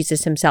by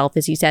Jesus himself,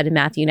 as he said in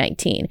Matthew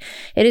 19.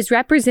 It is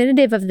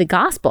representative of the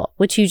gospel,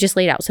 which you just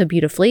laid out so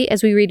beautifully,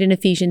 as we read in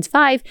Ephesians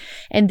 5,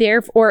 and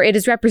therefore it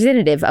is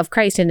representative of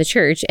Christ and the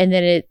church, and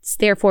then it's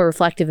therefore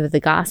reflective of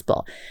the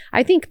gospel.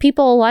 I think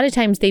people, a lot of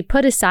times, they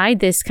put aside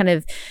this kind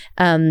of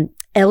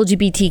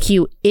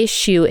LGBTQ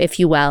issue, if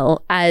you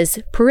will, as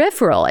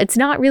peripheral. It's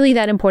not really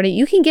that important.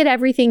 You can get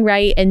everything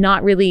right and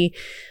not really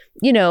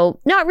know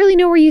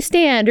where you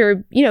stand,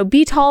 or,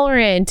 be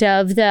tolerant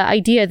of the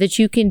idea that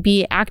you can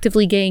be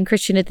actively gay and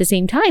Christian at the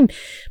same time.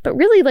 But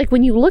really, like,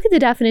 when you look at the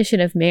definition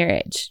of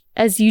marriage,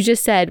 as you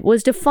just said,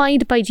 was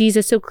defined by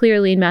Jesus so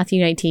clearly in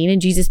Matthew 19,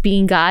 and Jesus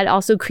being God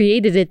also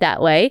created it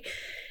that way.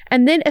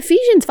 And then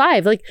Ephesians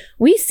 5,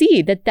 we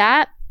see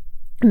that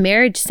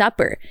marriage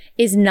supper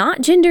is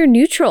not gender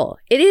neutral.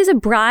 It is a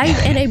bride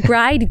and a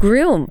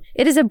bridegroom.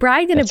 It is a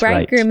bride and a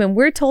bridegroom. Right. And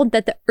we're told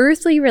that the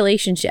earthly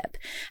relationship,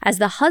 as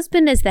the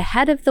husband as the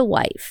head of the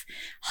wife,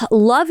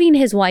 loving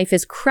his wife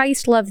as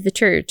Christ loved the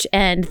church,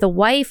 and the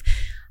wife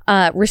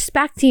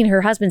respecting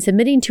her husband,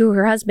 submitting to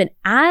her husband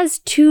as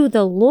to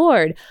the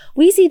Lord,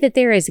 we see that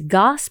there is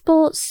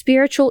gospel,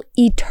 spiritual,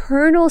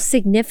 eternal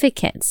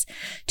significance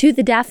to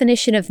the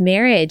definition of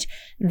marriage,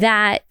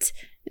 that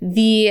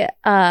the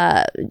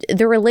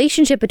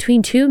relationship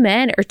between two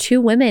men or two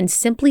women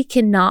simply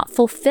cannot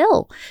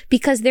fulfill,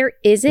 because there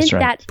isn't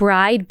that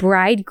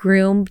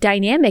bridegroom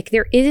dynamic.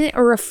 There isn't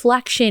a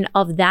reflection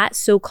of that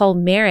so-called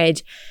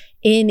marriage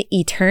in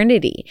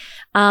eternity.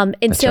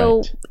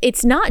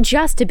 It's not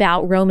just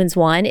about Romans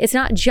 1. It's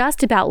not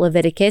just about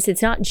Leviticus.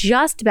 It's not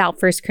just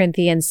about 1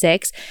 Corinthians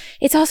 6.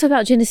 It's also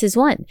about Genesis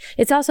 1.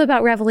 It's also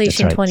about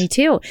Revelation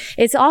 22.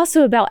 It's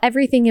also about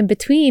everything in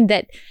between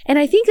that. And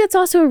I think that's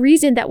also a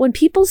reason that when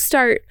people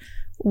start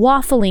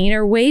waffling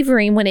or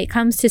wavering when it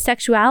comes to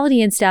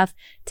sexuality and stuff,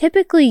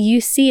 typically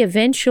you see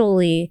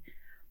eventually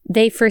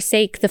they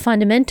forsake the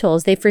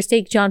fundamentals. They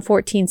forsake John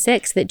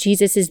 14:6, that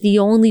Jesus is the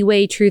only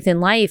way, truth,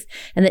 and life,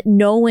 and that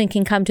no one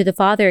can come to the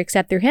Father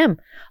except through him.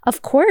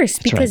 Of course,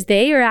 because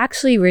they are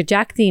actually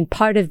rejecting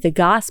part of the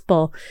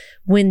gospel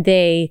when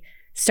they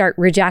start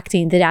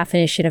rejecting the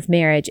definition of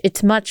marriage.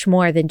 It's much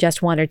more than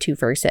just one or two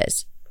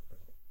verses.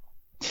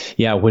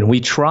 Yeah, when we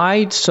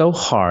tried so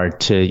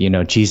hard to,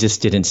 Jesus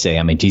didn't say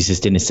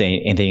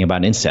anything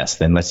about incest,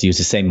 then let's use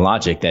the same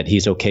logic that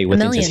he's okay with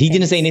incest. He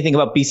didn't say anything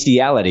about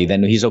bestiality,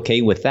 then he's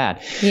okay with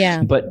that.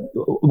 Yeah. But,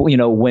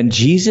 when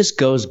Jesus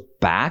goes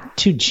back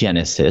to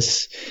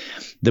Genesis,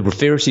 the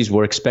Pharisees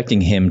were expecting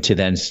him to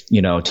then,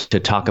 to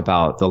talk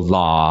about the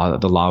law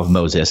of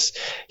Moses.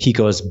 He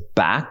goes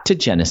back to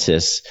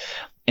Genesis,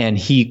 and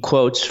he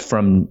quotes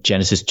from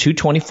Genesis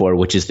 2:24,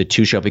 which is the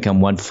two shall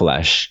become one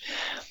flesh.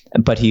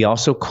 But he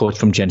also quotes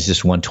from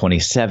Genesis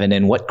 1:27.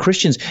 And what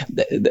Christians,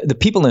 the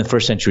people in the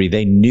first century,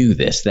 they knew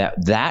this,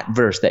 that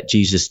verse that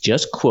Jesus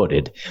just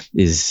quoted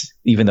is,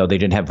 even though they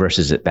didn't have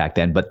verses back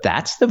then, but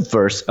that's the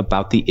verse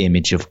about the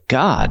image of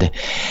God.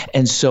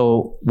 And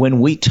so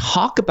when we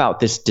talk about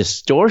this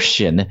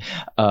distortion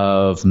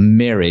of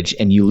marriage,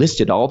 and you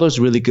listed all those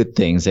really good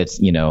things,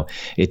 that's,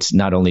 it's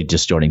not only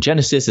distorting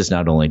Genesis, it's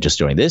not only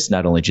distorting this,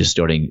 not only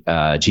distorting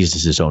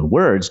Jesus' own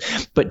words,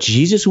 but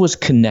Jesus was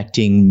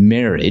connecting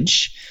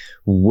marriage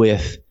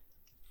with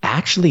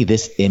actually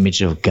this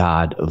image of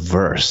God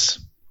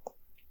verse.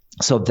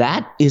 So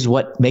that is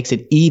what makes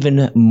it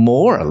even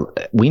more.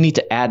 We need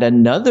to add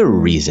another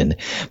reason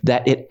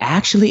that it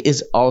actually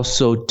is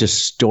also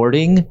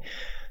distorting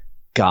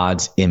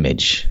God's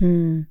image.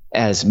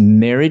 As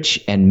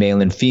marriage and male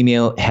and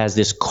female has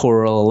this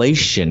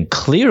correlation,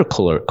 clear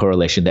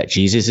correlation that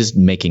Jesus is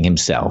making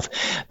himself,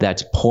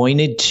 that's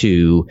pointed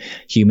to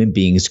human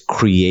beings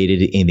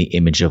created in the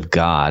image of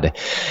God.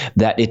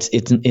 That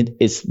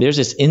there's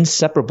this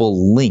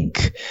inseparable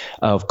link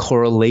of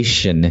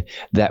correlation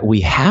that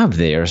we have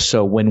there.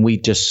 So when we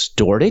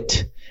distort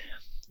it,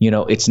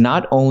 it's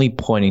not only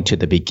pointing to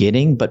the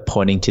beginning, but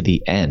pointing to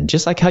the end.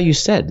 Just like how you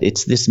said,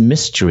 it's this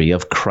mystery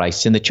of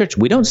Christ in the church.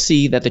 We don't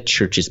see that the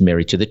church is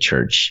married to the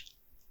church.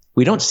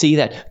 We don't see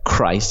that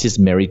Christ is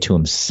married to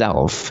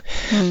himself.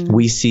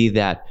 We see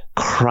that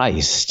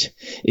Christ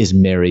is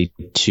married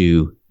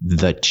to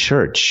the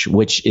church,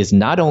 which is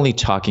not only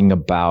talking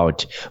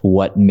about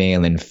what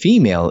male and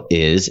female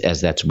is,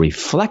 as that's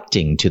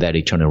reflecting to that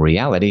eternal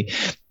reality,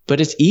 but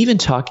it's even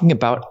talking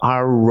about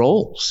our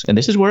roles. And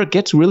this is where it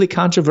gets really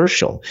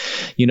controversial.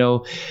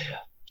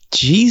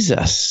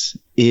 Jesus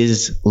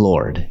is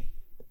Lord.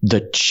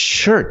 The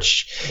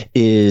church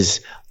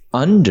is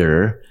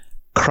under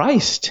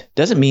Christ.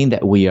 Doesn't mean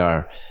that we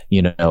are,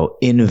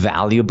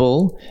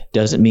 invaluable.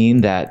 Doesn't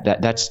mean but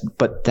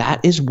that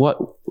is what,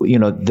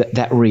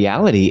 that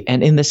reality.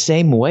 And in the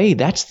same way,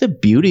 that's the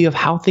beauty of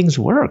how things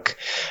work.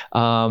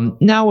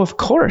 Now, of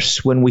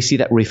course, when we see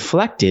that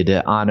reflected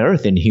on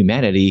earth in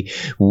humanity,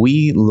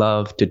 we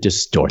love to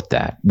distort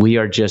that. We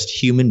are just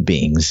human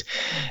beings.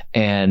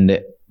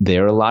 And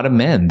there are a lot of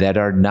men that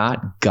are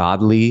not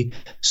godly,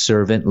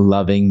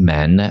 servant-loving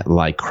men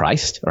like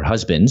Christ, or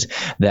husbands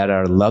that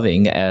are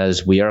loving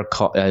as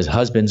as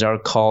husbands are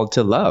called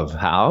to love.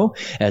 How?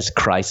 As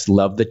Christ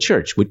loved the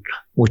church,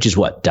 which is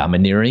what?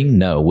 Domineering?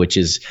 No. Which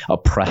is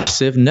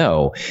oppressive?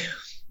 No.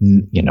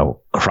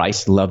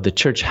 Christ loved the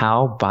church.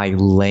 How? By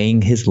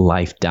laying his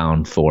life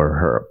down for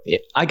her.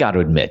 I got to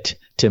admit,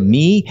 to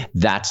me,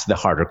 that's the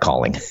harder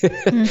calling,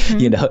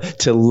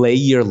 to lay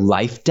your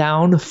life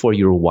down for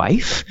your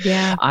wife.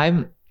 Yeah.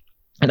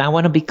 And I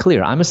want to be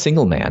clear, I'm a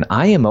single man.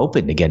 I am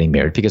open to getting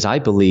married because I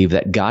believe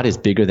that God is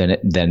bigger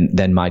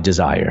than my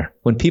desire.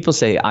 When people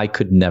say I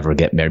could never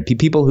get married,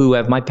 people who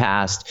have my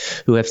past,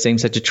 who have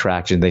same-sex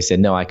attraction, they say,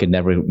 no, I could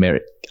never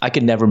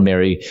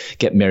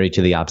get married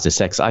to the opposite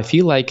sex. I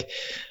feel like,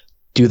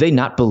 do they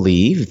not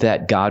believe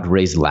that God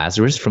raised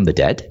Lazarus from the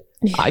dead?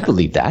 Yeah. I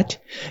believe that.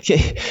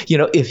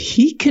 If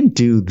he can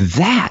do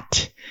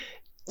that,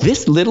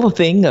 this little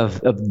thing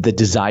of the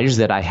desires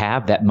that I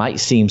have that might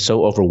seem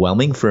so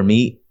overwhelming for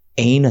me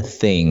ain't a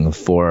thing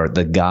for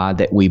the God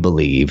that we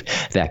believe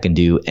that can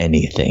do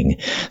anything.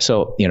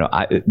 So,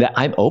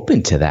 I'm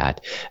open to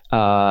that.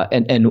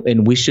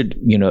 And we should,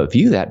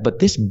 view that. But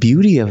this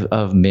beauty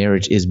of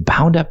marriage is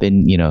bound up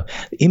in, the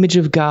image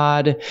of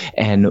God.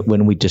 And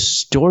when we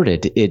distort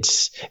it,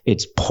 it's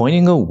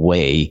pointing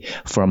away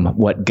from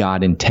what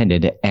God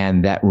intended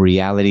and that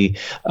reality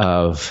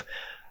of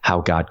how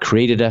God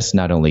created us,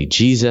 not only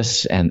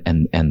Jesus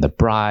and the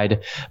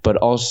bride, but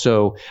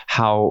also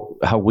how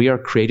we are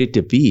created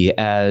to be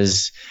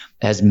as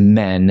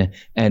men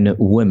and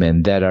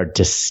women that are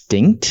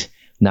distinct,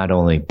 not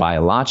only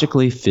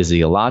biologically,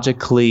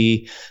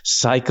 physiologically,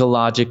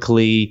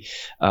 psychologically,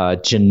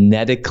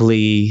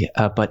 genetically,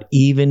 but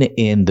even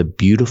in the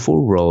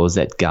beautiful roles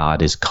that God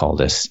has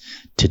called us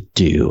to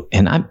do.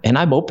 And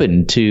I'm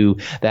open to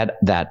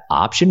that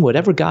option,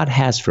 whatever God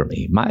has for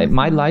me.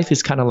 My life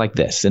is kind of like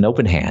this, an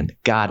open hand.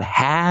 God,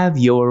 have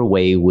your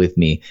way with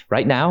me.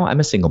 Right now, I'm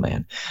a single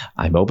man.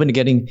 I'm open to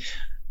getting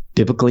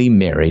biblically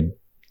married.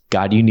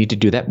 God, you need to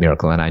do that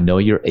miracle, and I know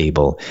you're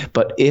able.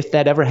 But if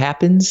that ever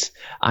happens,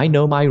 I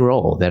know my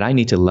role, that I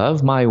need to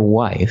love my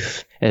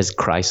wife as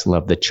Christ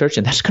loved the church,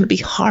 and that's going to be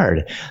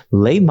hard.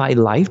 Lay my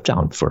life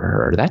down for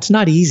her. That's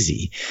not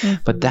easy,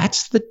 but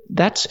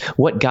that's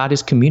what God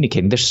is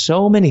communicating. There's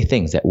so many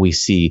things that we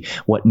see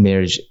what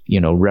marriage,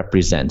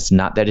 represents.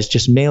 Not that it's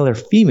just male or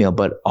female,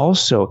 but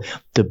also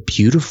the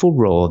beautiful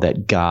role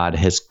that God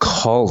has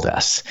called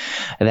us,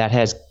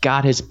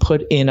 God has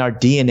put in our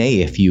DNA,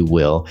 if you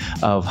will,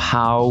 of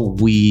how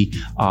we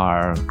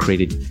are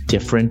created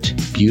different,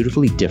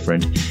 beautifully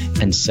different,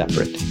 and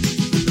separate.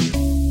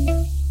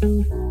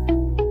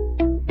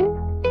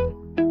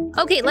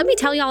 Okay, let me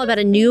tell you all about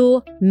a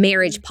new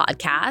marriage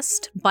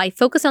podcast by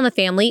Focus on the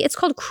Family. It's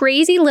called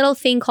Crazy Little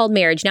Thing Called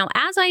Marriage. Now,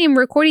 as I am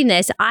recording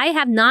this, I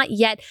have not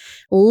yet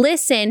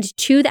listened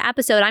to the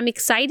episode. I'm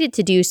excited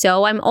to do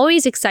so. I'm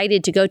always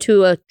excited to go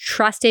to a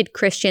trusted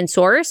Christian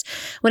source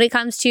when it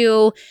comes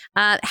to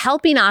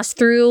helping us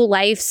through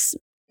life's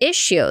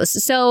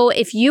issues. So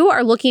if you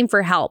are looking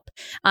for help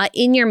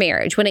in your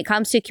marriage when it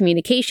comes to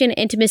communication,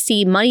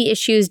 intimacy, money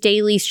issues,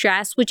 daily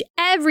stress, which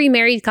every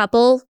married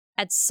couple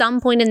at some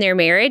point in their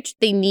marriage,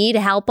 they need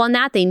help on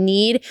that. They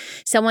need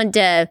someone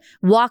to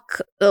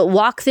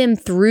walk them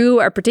through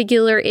a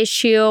particular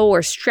issue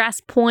or stress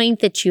point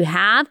that you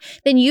have,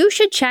 then you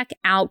should check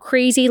out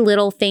Crazy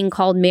Little Thing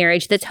Called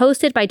Marriage that's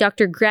hosted by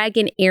Dr. Greg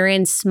and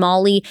Erin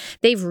Smalley.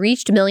 They've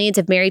reached millions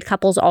of married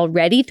couples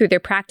already through their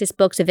practice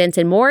books, events,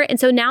 and more. And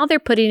so now they're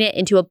putting it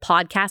into a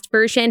podcast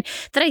version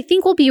that I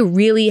think will be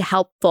really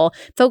helpful.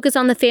 Focus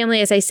on the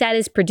Family, as I said,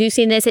 is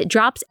producing this. It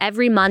drops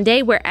every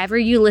Monday wherever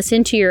you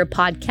listen to your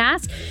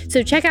podcast.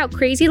 So check out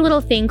Crazy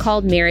Little Thing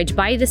Called Marriage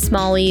by the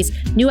Smalleys.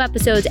 New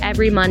episodes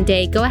every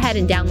Monday. Go ahead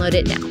and download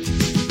it now.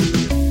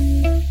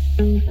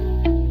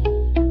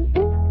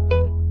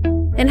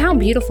 And how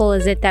beautiful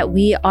is it that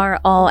we are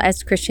all,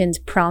 as Christians,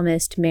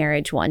 promised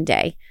marriage one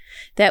day?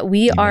 That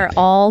we are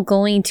all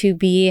going to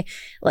be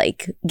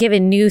like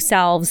given new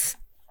selves.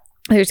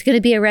 There's going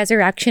to be a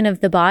resurrection of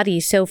the body.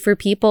 So for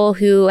people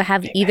who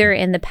have either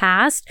in the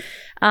past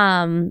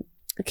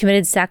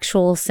committed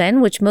sexual sin,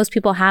 which most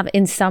people have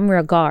in some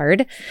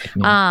regard,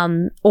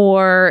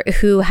 or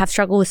who have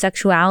struggled with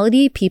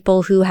sexuality,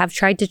 people who have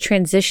tried to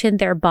transition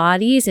their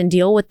bodies and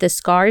deal with the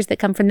scars that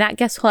come from that.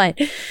 Guess what?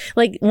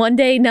 Like one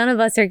day, none of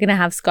us are going to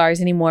have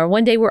scars anymore.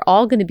 One day, we're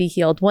all going to be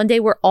healed. One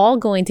day, we're all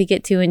going to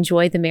get to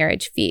enjoy the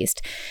marriage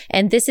feast.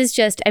 And this is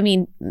just,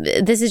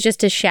 this is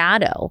just a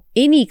shadow.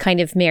 Any kind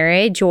of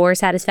marriage or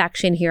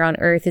satisfaction here on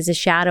earth is a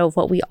shadow of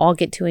what we all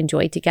get to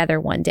enjoy together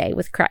one day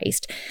with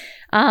Christ.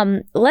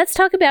 Let's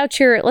talk about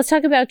your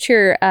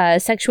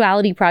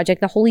sexuality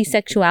project, the Holy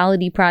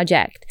Sexuality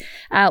Project,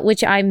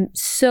 which I'm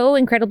so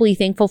incredibly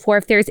thankful for.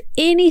 If there's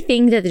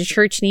anything that the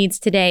church needs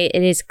today,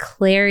 it is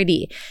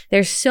clarity.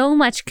 There's so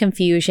much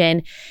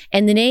confusion.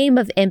 In the name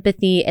of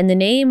empathy, in the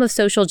name of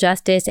social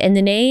justice, in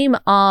the name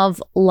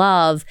of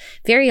love,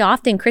 very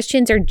often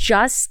Christians are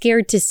just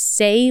scared to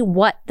say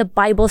what the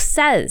Bible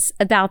says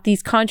about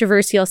these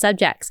controversial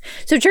subjects.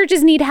 So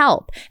churches need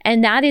help.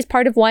 And that is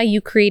part of why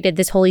you created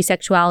this Holy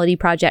Sexuality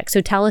Project. So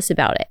tell us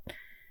about it.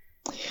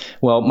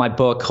 Well, my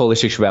book, Holy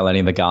Sexuality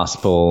and the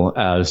Gospel,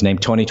 was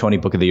named 2020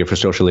 Book of the Year for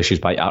Social Issues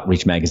by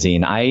Outreach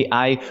Magazine.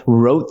 I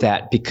wrote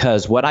that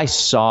because what I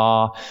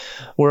saw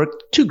were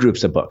two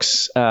groups of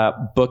books.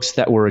 Books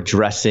that were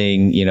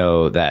addressing,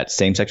 that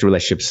same-sex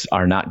relationships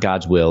are not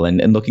God's will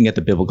and looking at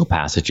the biblical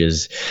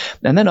passages.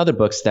 And then other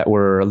books that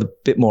were a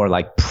bit more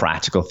like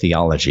practical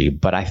theology.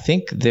 But I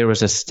think there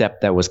was a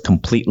step that was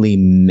completely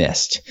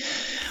missed.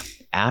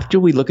 After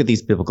we look at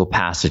these biblical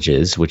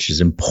passages, which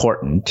is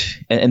important,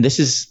 and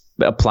this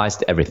applies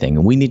to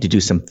everything, we need to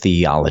do some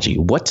theology.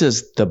 What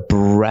does the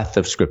breadth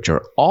of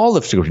Scripture, all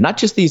of Scripture, not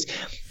just these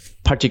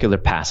particular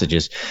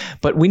passages,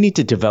 but we need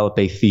to develop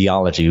a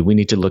theology. We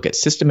need to look at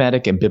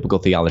systematic and biblical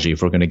theology,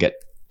 if we're going to get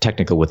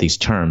technical with these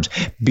terms,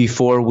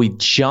 before we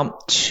jump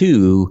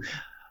to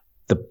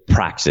the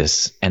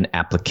praxis and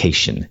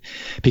application.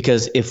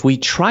 Because if we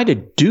try to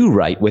do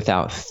right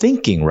without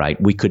thinking right,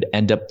 we could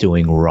end up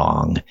doing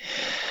wrong.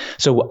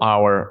 So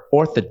our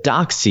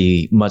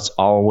orthodoxy must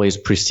always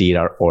precede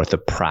our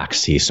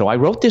orthopraxy. So I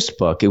wrote this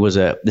book. It was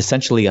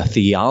essentially a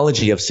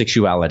theology of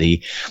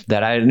sexuality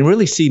that I didn't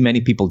really see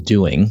many people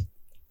doing.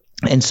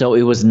 And so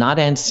it was not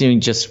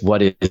answering just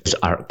what is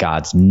our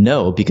God's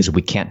no, because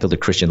we can't build a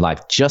Christian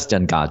life just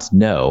on God's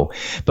no,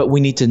 but we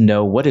need to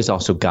know what is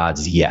also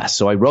God's yes.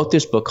 So I wrote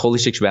this book, Holy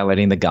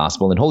Sexuality and the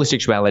Gospel, and holy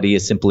sexuality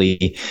is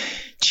simply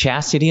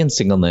chastity and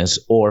singleness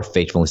or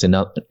faithfulness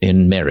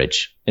in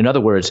marriage. In other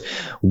words,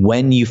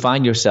 when you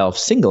find yourself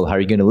single, how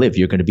are you going to live?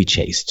 You're going to be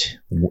chaste.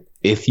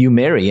 If you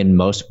marry, and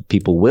most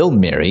people will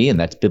marry, and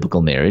that's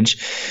biblical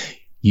marriage,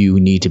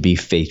 you need to be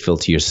faithful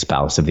to your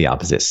spouse of the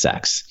opposite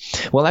sex.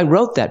 Well, I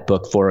wrote that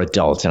book for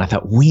adults, and I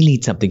thought we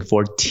need something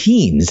for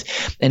teens.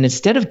 And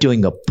instead of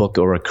doing a book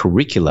or a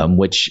curriculum,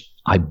 which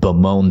I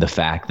bemoan the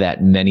fact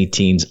that many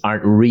teens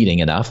aren't reading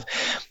enough,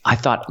 I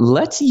thought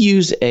let's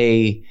use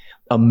a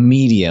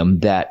medium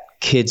that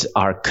kids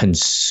are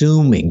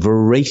consuming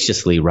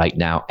voraciously right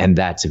now, and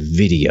that's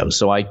video.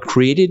 So I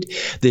created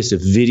this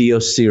video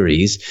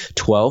series,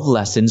 12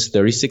 lessons,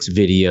 36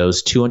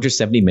 videos,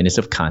 270 minutes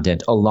of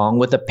content, along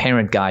with a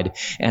parent guide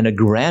and a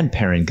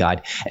grandparent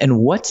guide. And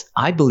what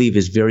I believe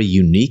is very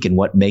unique and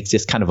what makes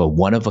this kind of a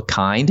one of a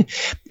kind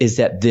is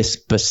that this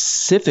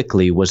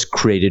specifically was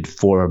created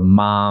for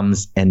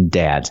moms and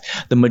dads.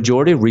 The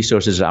majority of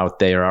resources out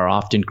there are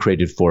often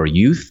created for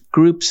youth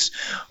groups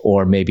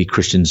or maybe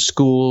Christian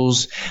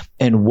schools.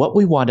 And what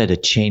we wanted to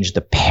change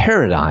the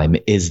paradigm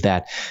is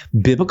that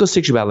biblical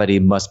sexuality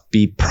must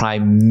be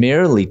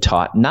primarily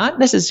taught, not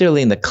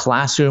necessarily in the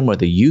classroom or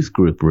the youth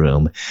group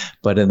room,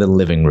 but in the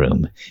living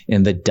room,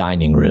 in the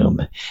dining room.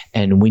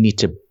 And we need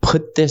to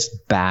put this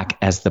back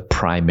as the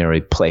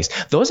primary place.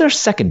 Those are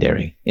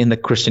secondary in the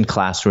Christian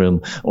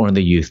classroom or in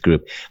the youth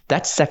group.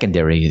 That's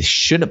secondary. It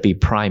shouldn't be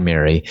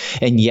primary.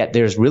 And yet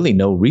there's really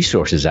no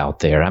resources out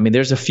there. I mean,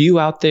 there's a few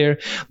out there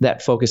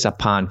that focus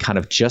upon kind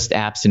of just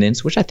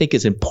abstinence, which I think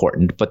is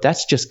important, but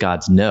that's just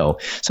God's no.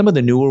 Some of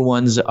the newer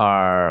ones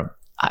are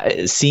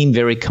seem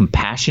very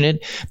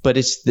compassionate, but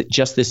it's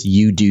just this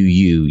you do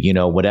you.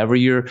 Whatever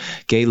your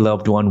gay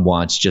loved one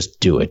wants, just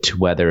do it.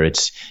 Whether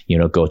it's,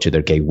 go to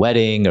their gay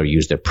wedding or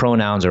use their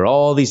pronouns or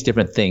all these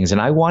different things.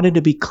 And I wanted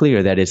to be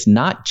clear that it's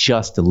not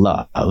just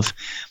love,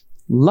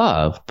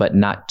 but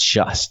not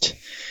just.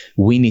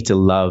 We need to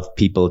love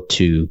people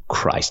to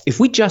Christ. If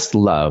we just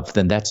love,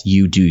 then that's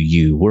you do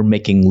you. We're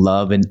making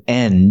love an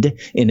end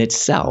in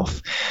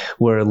itself,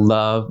 where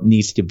love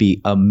needs to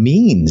be a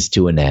means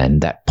to an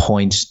end that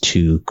points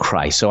to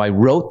Christ. So I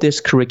wrote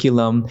this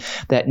curriculum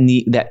that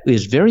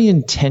is very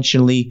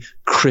intentionally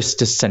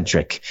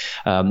Christocentric.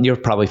 You're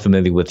probably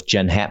familiar with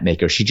Jen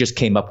Hatmaker. She just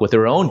came up with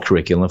her own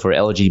curriculum for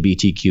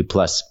LGBTQ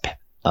plus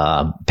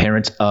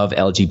parents of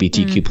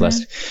LGBTQ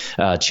plus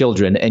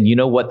children. And you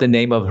know what the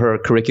name of her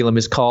curriculum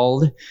is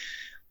called?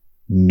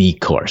 Me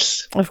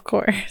Course. Of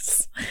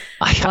course.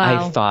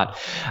 I thought,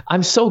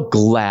 I'm so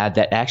glad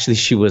that actually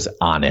she was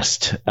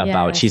honest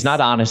about, she's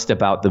not honest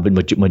about the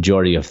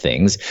majority of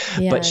things,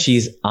 but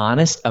she's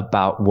honest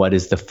about what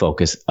is the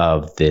focus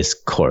of this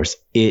course.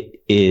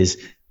 It is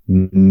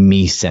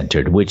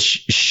me-centered,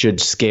 which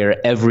should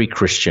scare every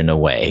Christian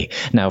away.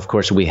 Now, of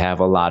course, we have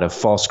a lot of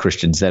false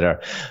Christians that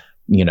are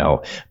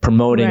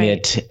promoting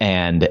it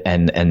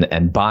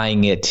and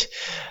buying it.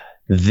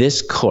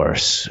 This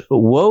course,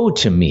 woe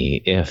to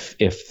me if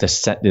the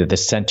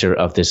center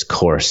of this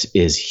course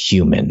is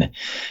human.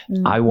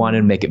 I want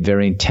to make it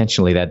very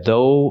intentionally that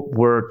though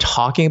we're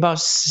talking about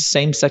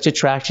same-sex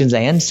attractions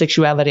and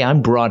sexuality,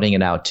 I'm broadening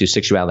it out to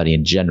sexuality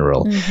in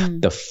general.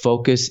 The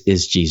focus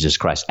is Jesus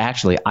Christ.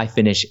 Actually, I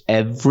finish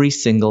every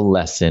single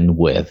lesson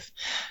with,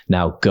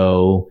 now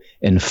go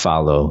and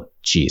follow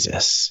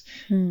Jesus.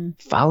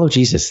 Follow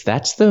Jesus.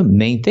 That's the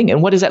main thing.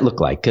 And what does that look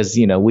like? Because,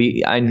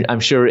 I'm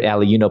sure,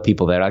 Allie,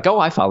 people that are like, oh,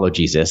 I follow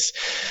Jesus.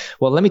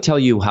 Well, let me tell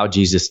you how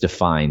Jesus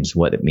defines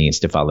what it means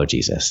to follow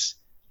Jesus.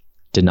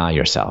 Deny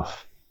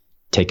yourself,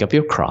 take up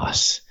your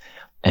cross,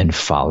 and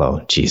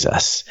follow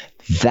Jesus.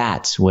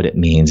 That's what it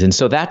means. And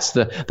so that's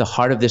the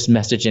heart of this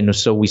message. And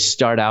so we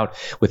start out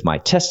with my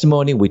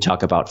testimony. We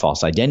talk about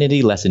false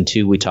identity. Lesson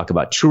 2, we talk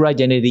about true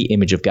identity,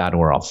 image of God, and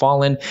we're all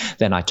fallen.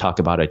 Then I talk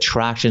about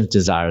attractions,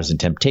 desires, and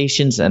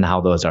temptations and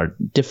how those are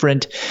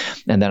different.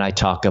 And then I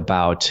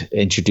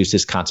introduce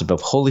this concept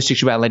of holy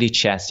sexuality,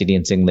 chastity,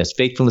 and singleness,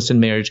 faithfulness in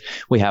marriage.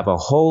 We have a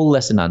whole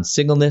lesson on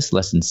singleness,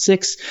 lesson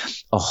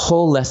 6, a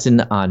whole lesson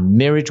on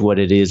marriage, what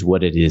it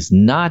is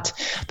not.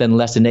 Then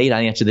lesson 8,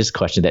 I answer this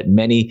question that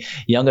many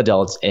young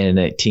adults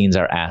and teens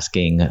are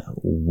asking,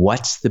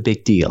 what's the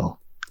big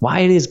deal? Why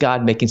is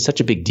God making such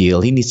a big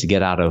deal? He needs to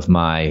get out of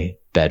my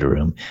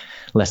bedroom.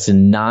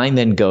 Lesson 9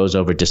 then goes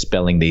over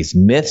dispelling these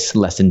myths.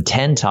 Lesson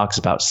 10 talks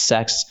about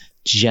sex,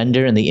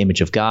 gender, and the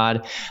image of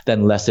God.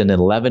 Then lesson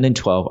 11 and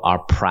 12 are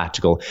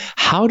practical.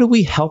 How do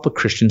we help a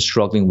Christian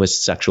struggling with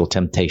sexual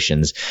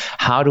temptations?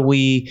 How do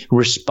we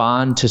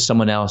respond to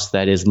someone else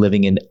that is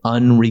living in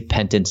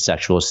unrepentant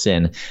sexual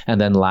sin?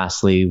 And then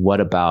lastly, what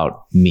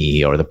about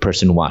me or the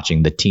person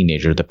watching, the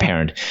teenager, the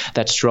parent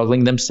that's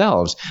struggling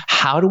themselves?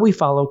 How do we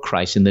follow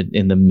Christ in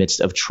the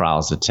midst of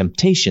trials and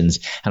temptations?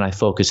 And I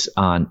focus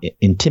on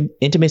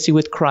intimacy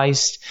with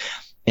Christ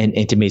and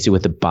intimacy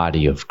with the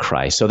body of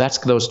Christ. So that's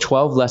those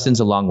 12 lessons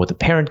along with the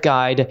parent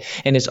guide.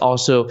 And it's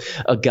also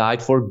a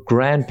guide for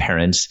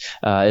grandparents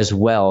as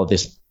well,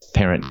 this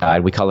parent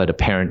guide. We call it a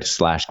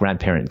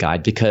parent/grandparent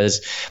guide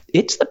because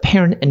it's the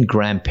parent and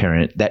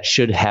grandparent that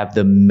should have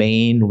the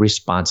main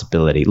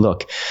responsibility.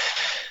 Look,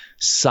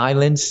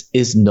 silence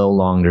is no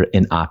longer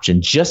an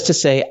option. Just to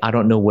say, I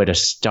don't know where to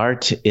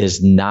start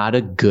is not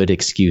a good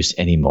excuse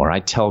anymore.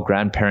 I tell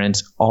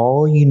grandparents,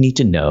 all you need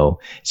to know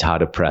is how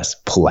to press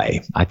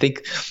play. I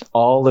think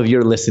all of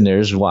your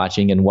listeners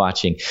watching,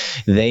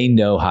 they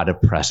know how to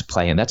press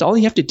play. And that's all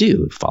you have to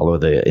do. Follow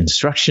the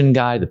instruction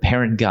guide, the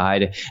parent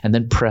guide, and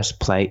then press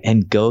play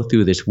and go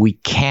through this. We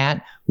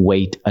can't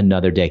wait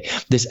another day.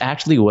 This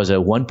actually was a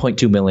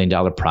 $1.2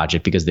 million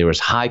project because there was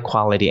high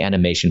quality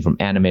animation from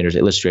animators,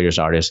 illustrators,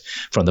 artists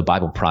from the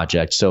Bible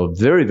Project. So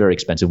very, very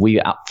expensive. We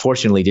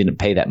fortunately didn't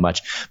pay that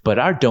much, but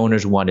our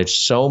donors wanted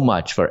so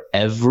much for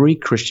every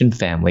Christian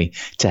family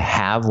to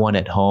have one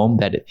at home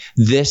that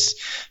this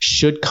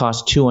should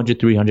cost $200,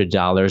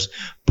 $300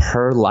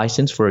 per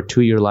license for a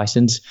 2-year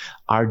license.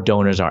 Our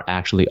donors are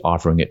actually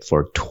offering it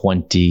for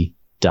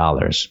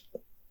 $20.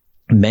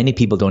 Many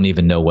people don't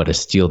even know what a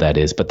steal that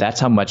is, but that's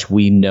how much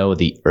we know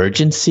the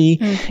urgency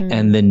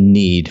and the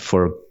need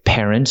for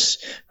parents,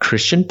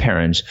 Christian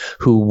parents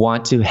who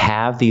want to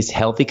have these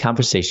healthy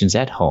conversations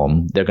at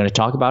home. They're going to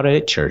talk about it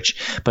at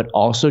church, but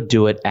also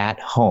do it at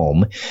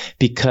home,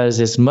 because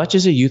as much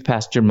as a youth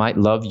pastor might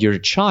love your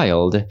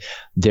child,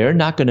 they're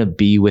not going to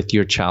be with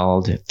your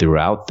child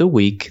throughout the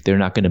week. They're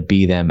not going to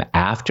be them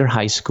after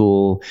high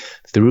school,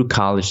 through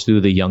college,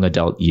 through the young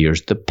adult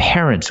years. The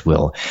parents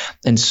will.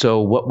 And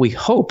so what we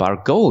hope, our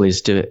goal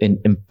is to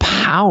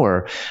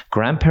empower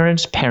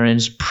grandparents,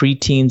 parents,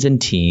 preteens, and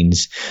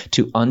teens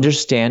to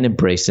understand can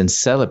embrace and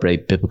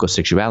celebrate biblical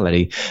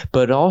sexuality,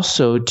 but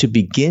also to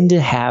begin to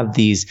have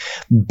these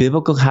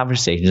biblical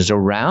conversations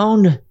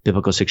around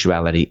biblical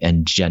sexuality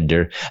and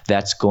gender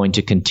that's going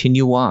to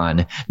continue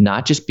on,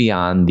 not just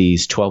beyond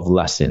these 12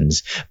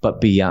 lessons, but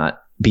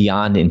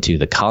beyond into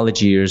the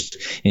college years,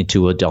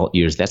 into adult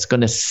years. That's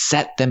going to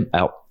set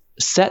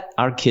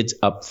our kids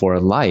up for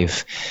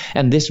life.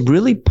 And this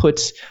really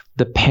puts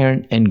the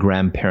parent and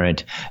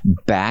grandparent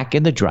back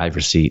in the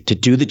driver's seat to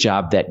do the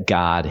job that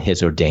God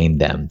has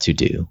ordained them to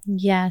do.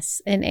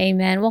 Yes, and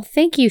amen. Well,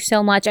 thank you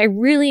so much. I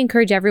really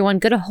encourage everyone,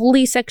 go to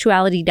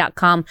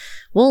holysexuality.com.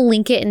 We'll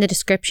link it in the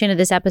description of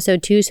this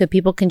episode too, so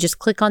people can just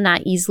click on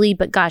that easily.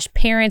 But gosh,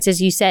 parents,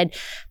 as you said,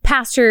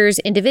 pastors,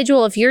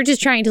 individual, if you're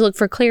just trying to look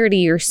for clarity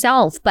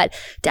yourself, but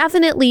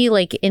definitely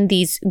like in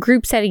these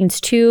group settings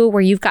too,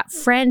 where you've got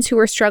friends who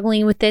are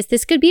struggling with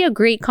this could be a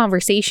great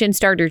conversation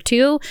starter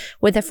too,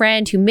 with a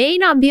friend who may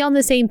not be on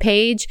the same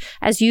page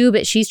as you,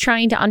 but she's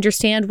trying to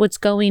understand what's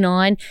going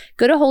on.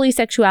 Go to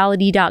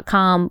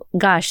holysexuality.com.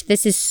 Gosh,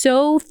 this is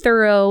so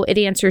thorough. It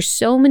answers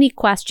so many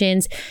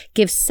questions,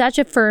 gives such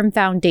a firm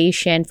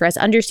foundation for us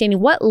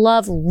understanding what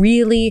love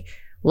really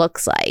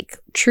looks like.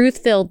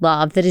 Truth-filled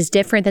love that is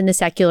different than the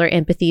secular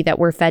empathy that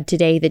we're fed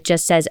today that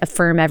just says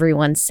affirm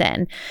everyone's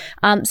sin.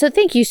 So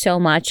thank you so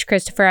much,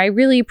 Christopher. I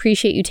really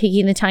appreciate you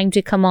taking the time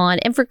to come on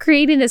and for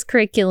creating this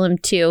curriculum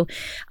too.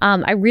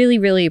 I really,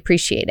 really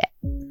appreciate it.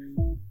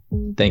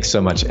 Thanks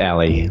so much,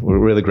 Allie. We're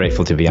really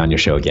grateful to be on your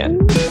show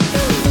again.